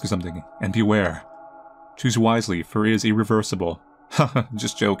need to ask you something, and beware. Choose wisely, for it is irreversible. Haha,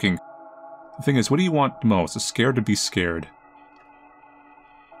 just joking. The thing is, what do you want most? A scared to be scared?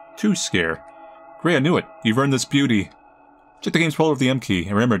 Too scared. Great, I knew it. You've earned this beauty. Check the game's folder with the M key,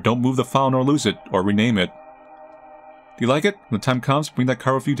 and remember, don't move the file nor lose it, or rename it. Do you like it? When the time comes, bring that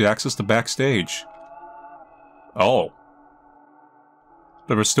card with you to access the backstage. Oh.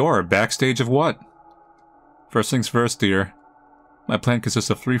 But restore, backstage of what? First things first, dear. My plan consists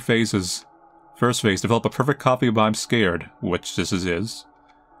of 3 phases. First phase, develop a perfect copy of I'm Scared, which this is.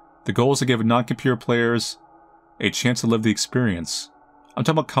 The goal is to give non-computer players a chance to live the experience. I'm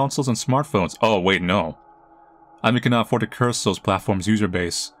talking about consoles and smartphones. Oh, wait, no. I cannot afford to curse those platforms' user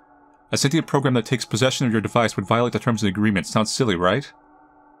base. A sentient program that takes possession of your device would violate the terms of the agreement. Sounds silly, right?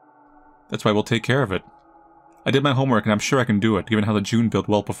 That's why we'll take care of it. I did my homework and I'm sure I can do it, given how the June build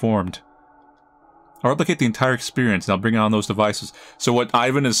well performed. I'll replicate the entire experience and I'll bring it on those devices. So what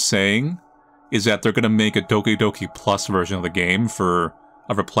Ivan is saying is that they're going to make a Doki Doki Plus version of the game for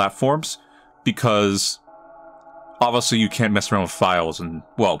other platforms, because obviously you can't mess around with files and,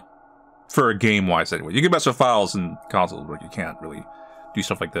 well, for a game-wise anyway. You can mess with files and consoles, but you can't really do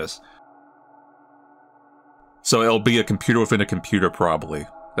stuff like this. So it'll be a computer within a computer, probably.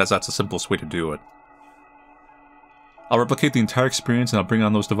 That's the simplest way to do it. I'll replicate the entire experience and I'll bring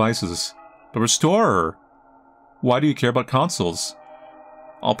on those devices. But restore! Why do you care about consoles?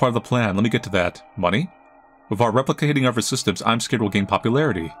 All part of the plan. Let me get to that. Money? With our replicating other systems, I'm Scared will gain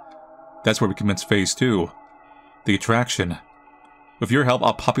popularity. That's where we commence phase 2. The attraction. With your help,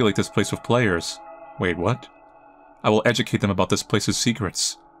 I'll populate this place with players. Wait, what? I will educate them about this place's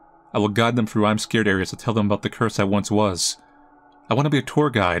secrets. I will guide them through I'm Scared areas to tell them about the curse I once was. I want to be a tour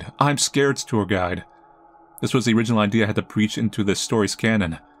guide. I'm Scared's tour guide. This was the original idea I had to preach into this story's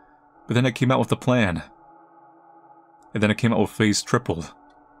canon. But then I came out with a plan. And then I came out with phase tripled.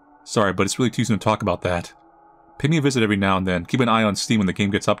 Sorry, but it's really too soon to talk about that. Pay me a visit every now and then. Keep an eye on Steam when the game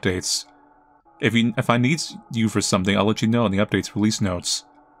gets updates. If I need you for something, I'll let you know in the update's release notes.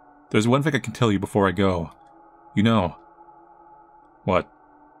 There's one thing I can tell you before I go. You know. What?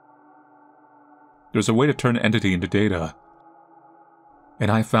 There's a way to turn an entity into data.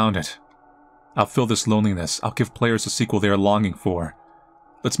 And I found it. I'll fill this loneliness. I'll give players the sequel they are longing for.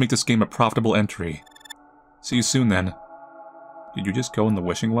 Let's make this game a profitable entry. See you soon, then. Did you just go in the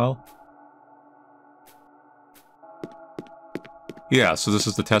wishing well? Yeah, so this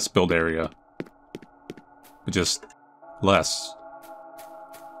is the test build area. But just less.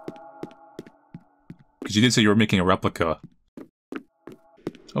 Because you did say you were making a replica.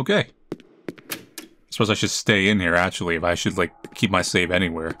 Okay. I suppose I should stay in here, actually, if I should, like, keep my save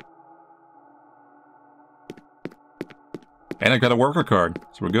anywhere. And I got a worker card,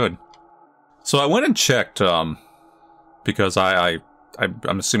 so we're good. So I went and checked, because I'm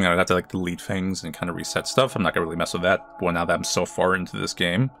assuming I'd have to, like, delete things and kind of reset stuff. I'm not gonna really mess with that, well, now that I'm so far into this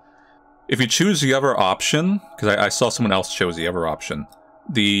game. If you choose the other option, because I saw someone else chose the other option,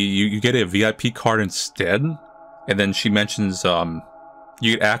 you get a VIP card instead, and then she mentions,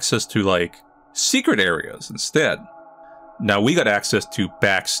 you get access to, like, secret areas instead. Now, we got access to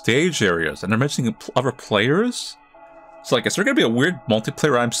backstage areas, and they're mentioning other players? So, like, is there gonna be a weird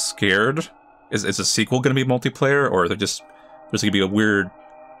multiplayer I'm Scared? Is a sequel gonna be multiplayer, or there's gonna be a weird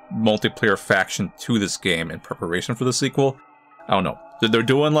multiplayer faction to this game in preparation for the sequel? I don't know. They're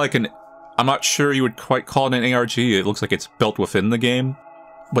doing like an... I'm not sure you would quite call it an ARG. It looks like it's built within the game.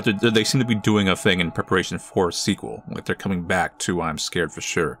 But they seem to be doing a thing in preparation for a sequel. Like they're coming back to I'm Scared for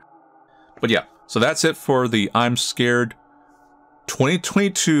sure. But yeah, so that's it for the I'm Scared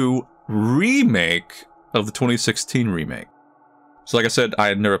 2022 remake of the 2016 remake. So like I said, I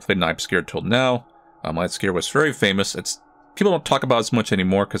had never played an I'm Scared till now. I'm Scared was very famous. People don't talk about it as much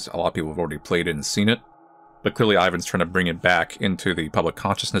anymore because a lot of people have already played it and seen it. But clearly Ivan's trying to bring it back into the public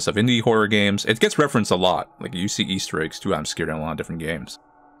consciousness of indie horror games. It gets referenced a lot. Like you see Easter eggs to I'm Scared in a lot of different games.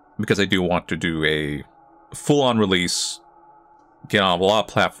 Because they do want to do a full-on release, get on a lot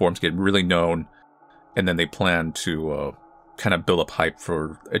of platforms, get really known, and then they plan to kind of build up hype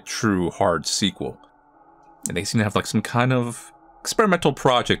for a true hard sequel. And they seem to have like some kind of experimental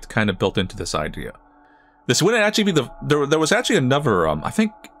project kind of built into this idea. This wouldn't actually be there was actually another, I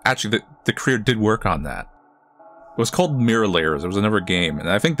think actually the creator did work on that. It was called Mirror Layers. It was another game, and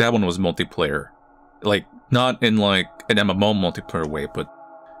I think that one was multiplayer. Like, not in like an MMO multiplayer way, but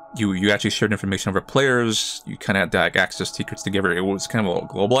you actually shared information over players, you kind of had to like, access secrets together. It was kind of a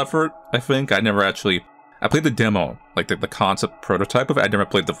global effort, I think. I played the demo, like the concept prototype of it. I never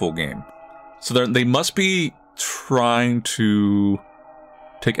played the full game. So they must be trying to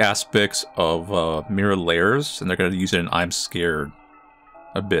take aspects of Mirror Layers, and they're going to use it in I'm Scared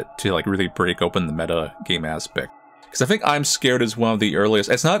a bit to like really break open the meta game aspect. Because I think I'm Scared is one of the earliest,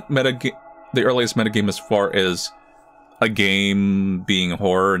 it's not the earliest meta game as far as a game being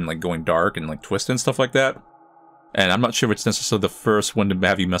horror and like going dark and like twist and stuff like that. And I'm not sure if it's necessarily the first one to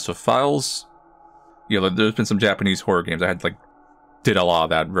have you mess with files. You know, there's been some Japanese horror games that did a lot of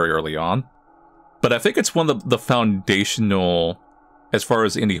that very early on. But I think it's one of the foundational, as far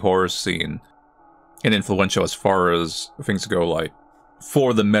as indie horror scene, and influential as far as things go, like,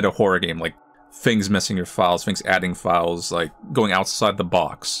 for the meta horror game, like, things messing your files, things adding files, like, going outside the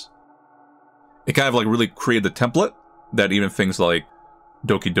box. It kind of, like, really created the template that even things like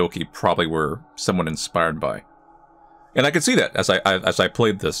Doki Doki probably were somewhat inspired by. And I could see that as I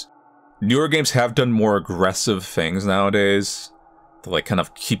played this. Newer games have done more aggressive things nowadays to like kind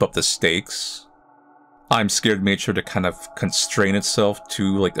of keep up the stakes. I'm Scared made sure to kind of constrain itself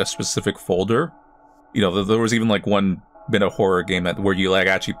to like a specific folder. You know, there was even like one bit of horror game where you like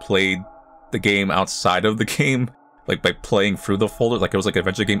actually played the game outside of the game, like by playing through the folder. Like it was like an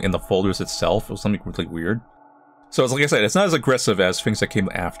adventure game in the folders itself. It was something really weird. So it's like I said, it's not as aggressive as things that came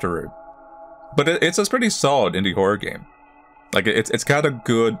after it, but it's a pretty solid indie horror game. Like it's got a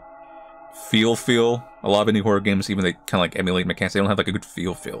good feel. A lot of indie horror games, even they kind of like emulate mechanics, they don't have like a good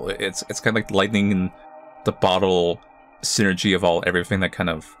feel. It's kind of like lightning in the bottle synergy of everything that kind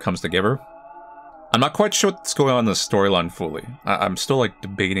of comes together. I'm not quite sure what's going on in the storyline fully. I'm still like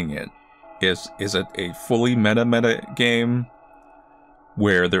debating it. Is it a fully meta game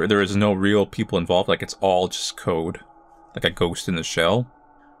where there is no real people involved, like it's all just code, like a ghost in the shell?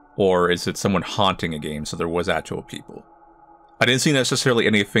 Or is it someone haunting a game, so there was actual people? I didn't see necessarily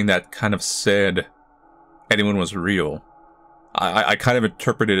anything that kind of said anyone was real. I kind of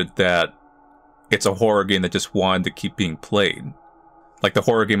interpreted it that it's a horror game that just wanted to keep being played. Like the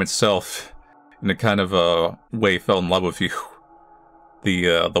horror game itself, in a kind of a way, fell in love with you.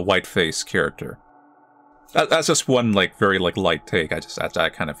 The white-faced character. That's just one, like, very, like, light take. I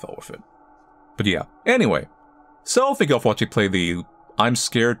kind of fell with it. But yeah. Anyway. So, thank you all for watching play the I'm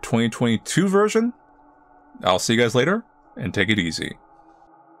Scared 2022 version. I'll see you guys later, and take it easy.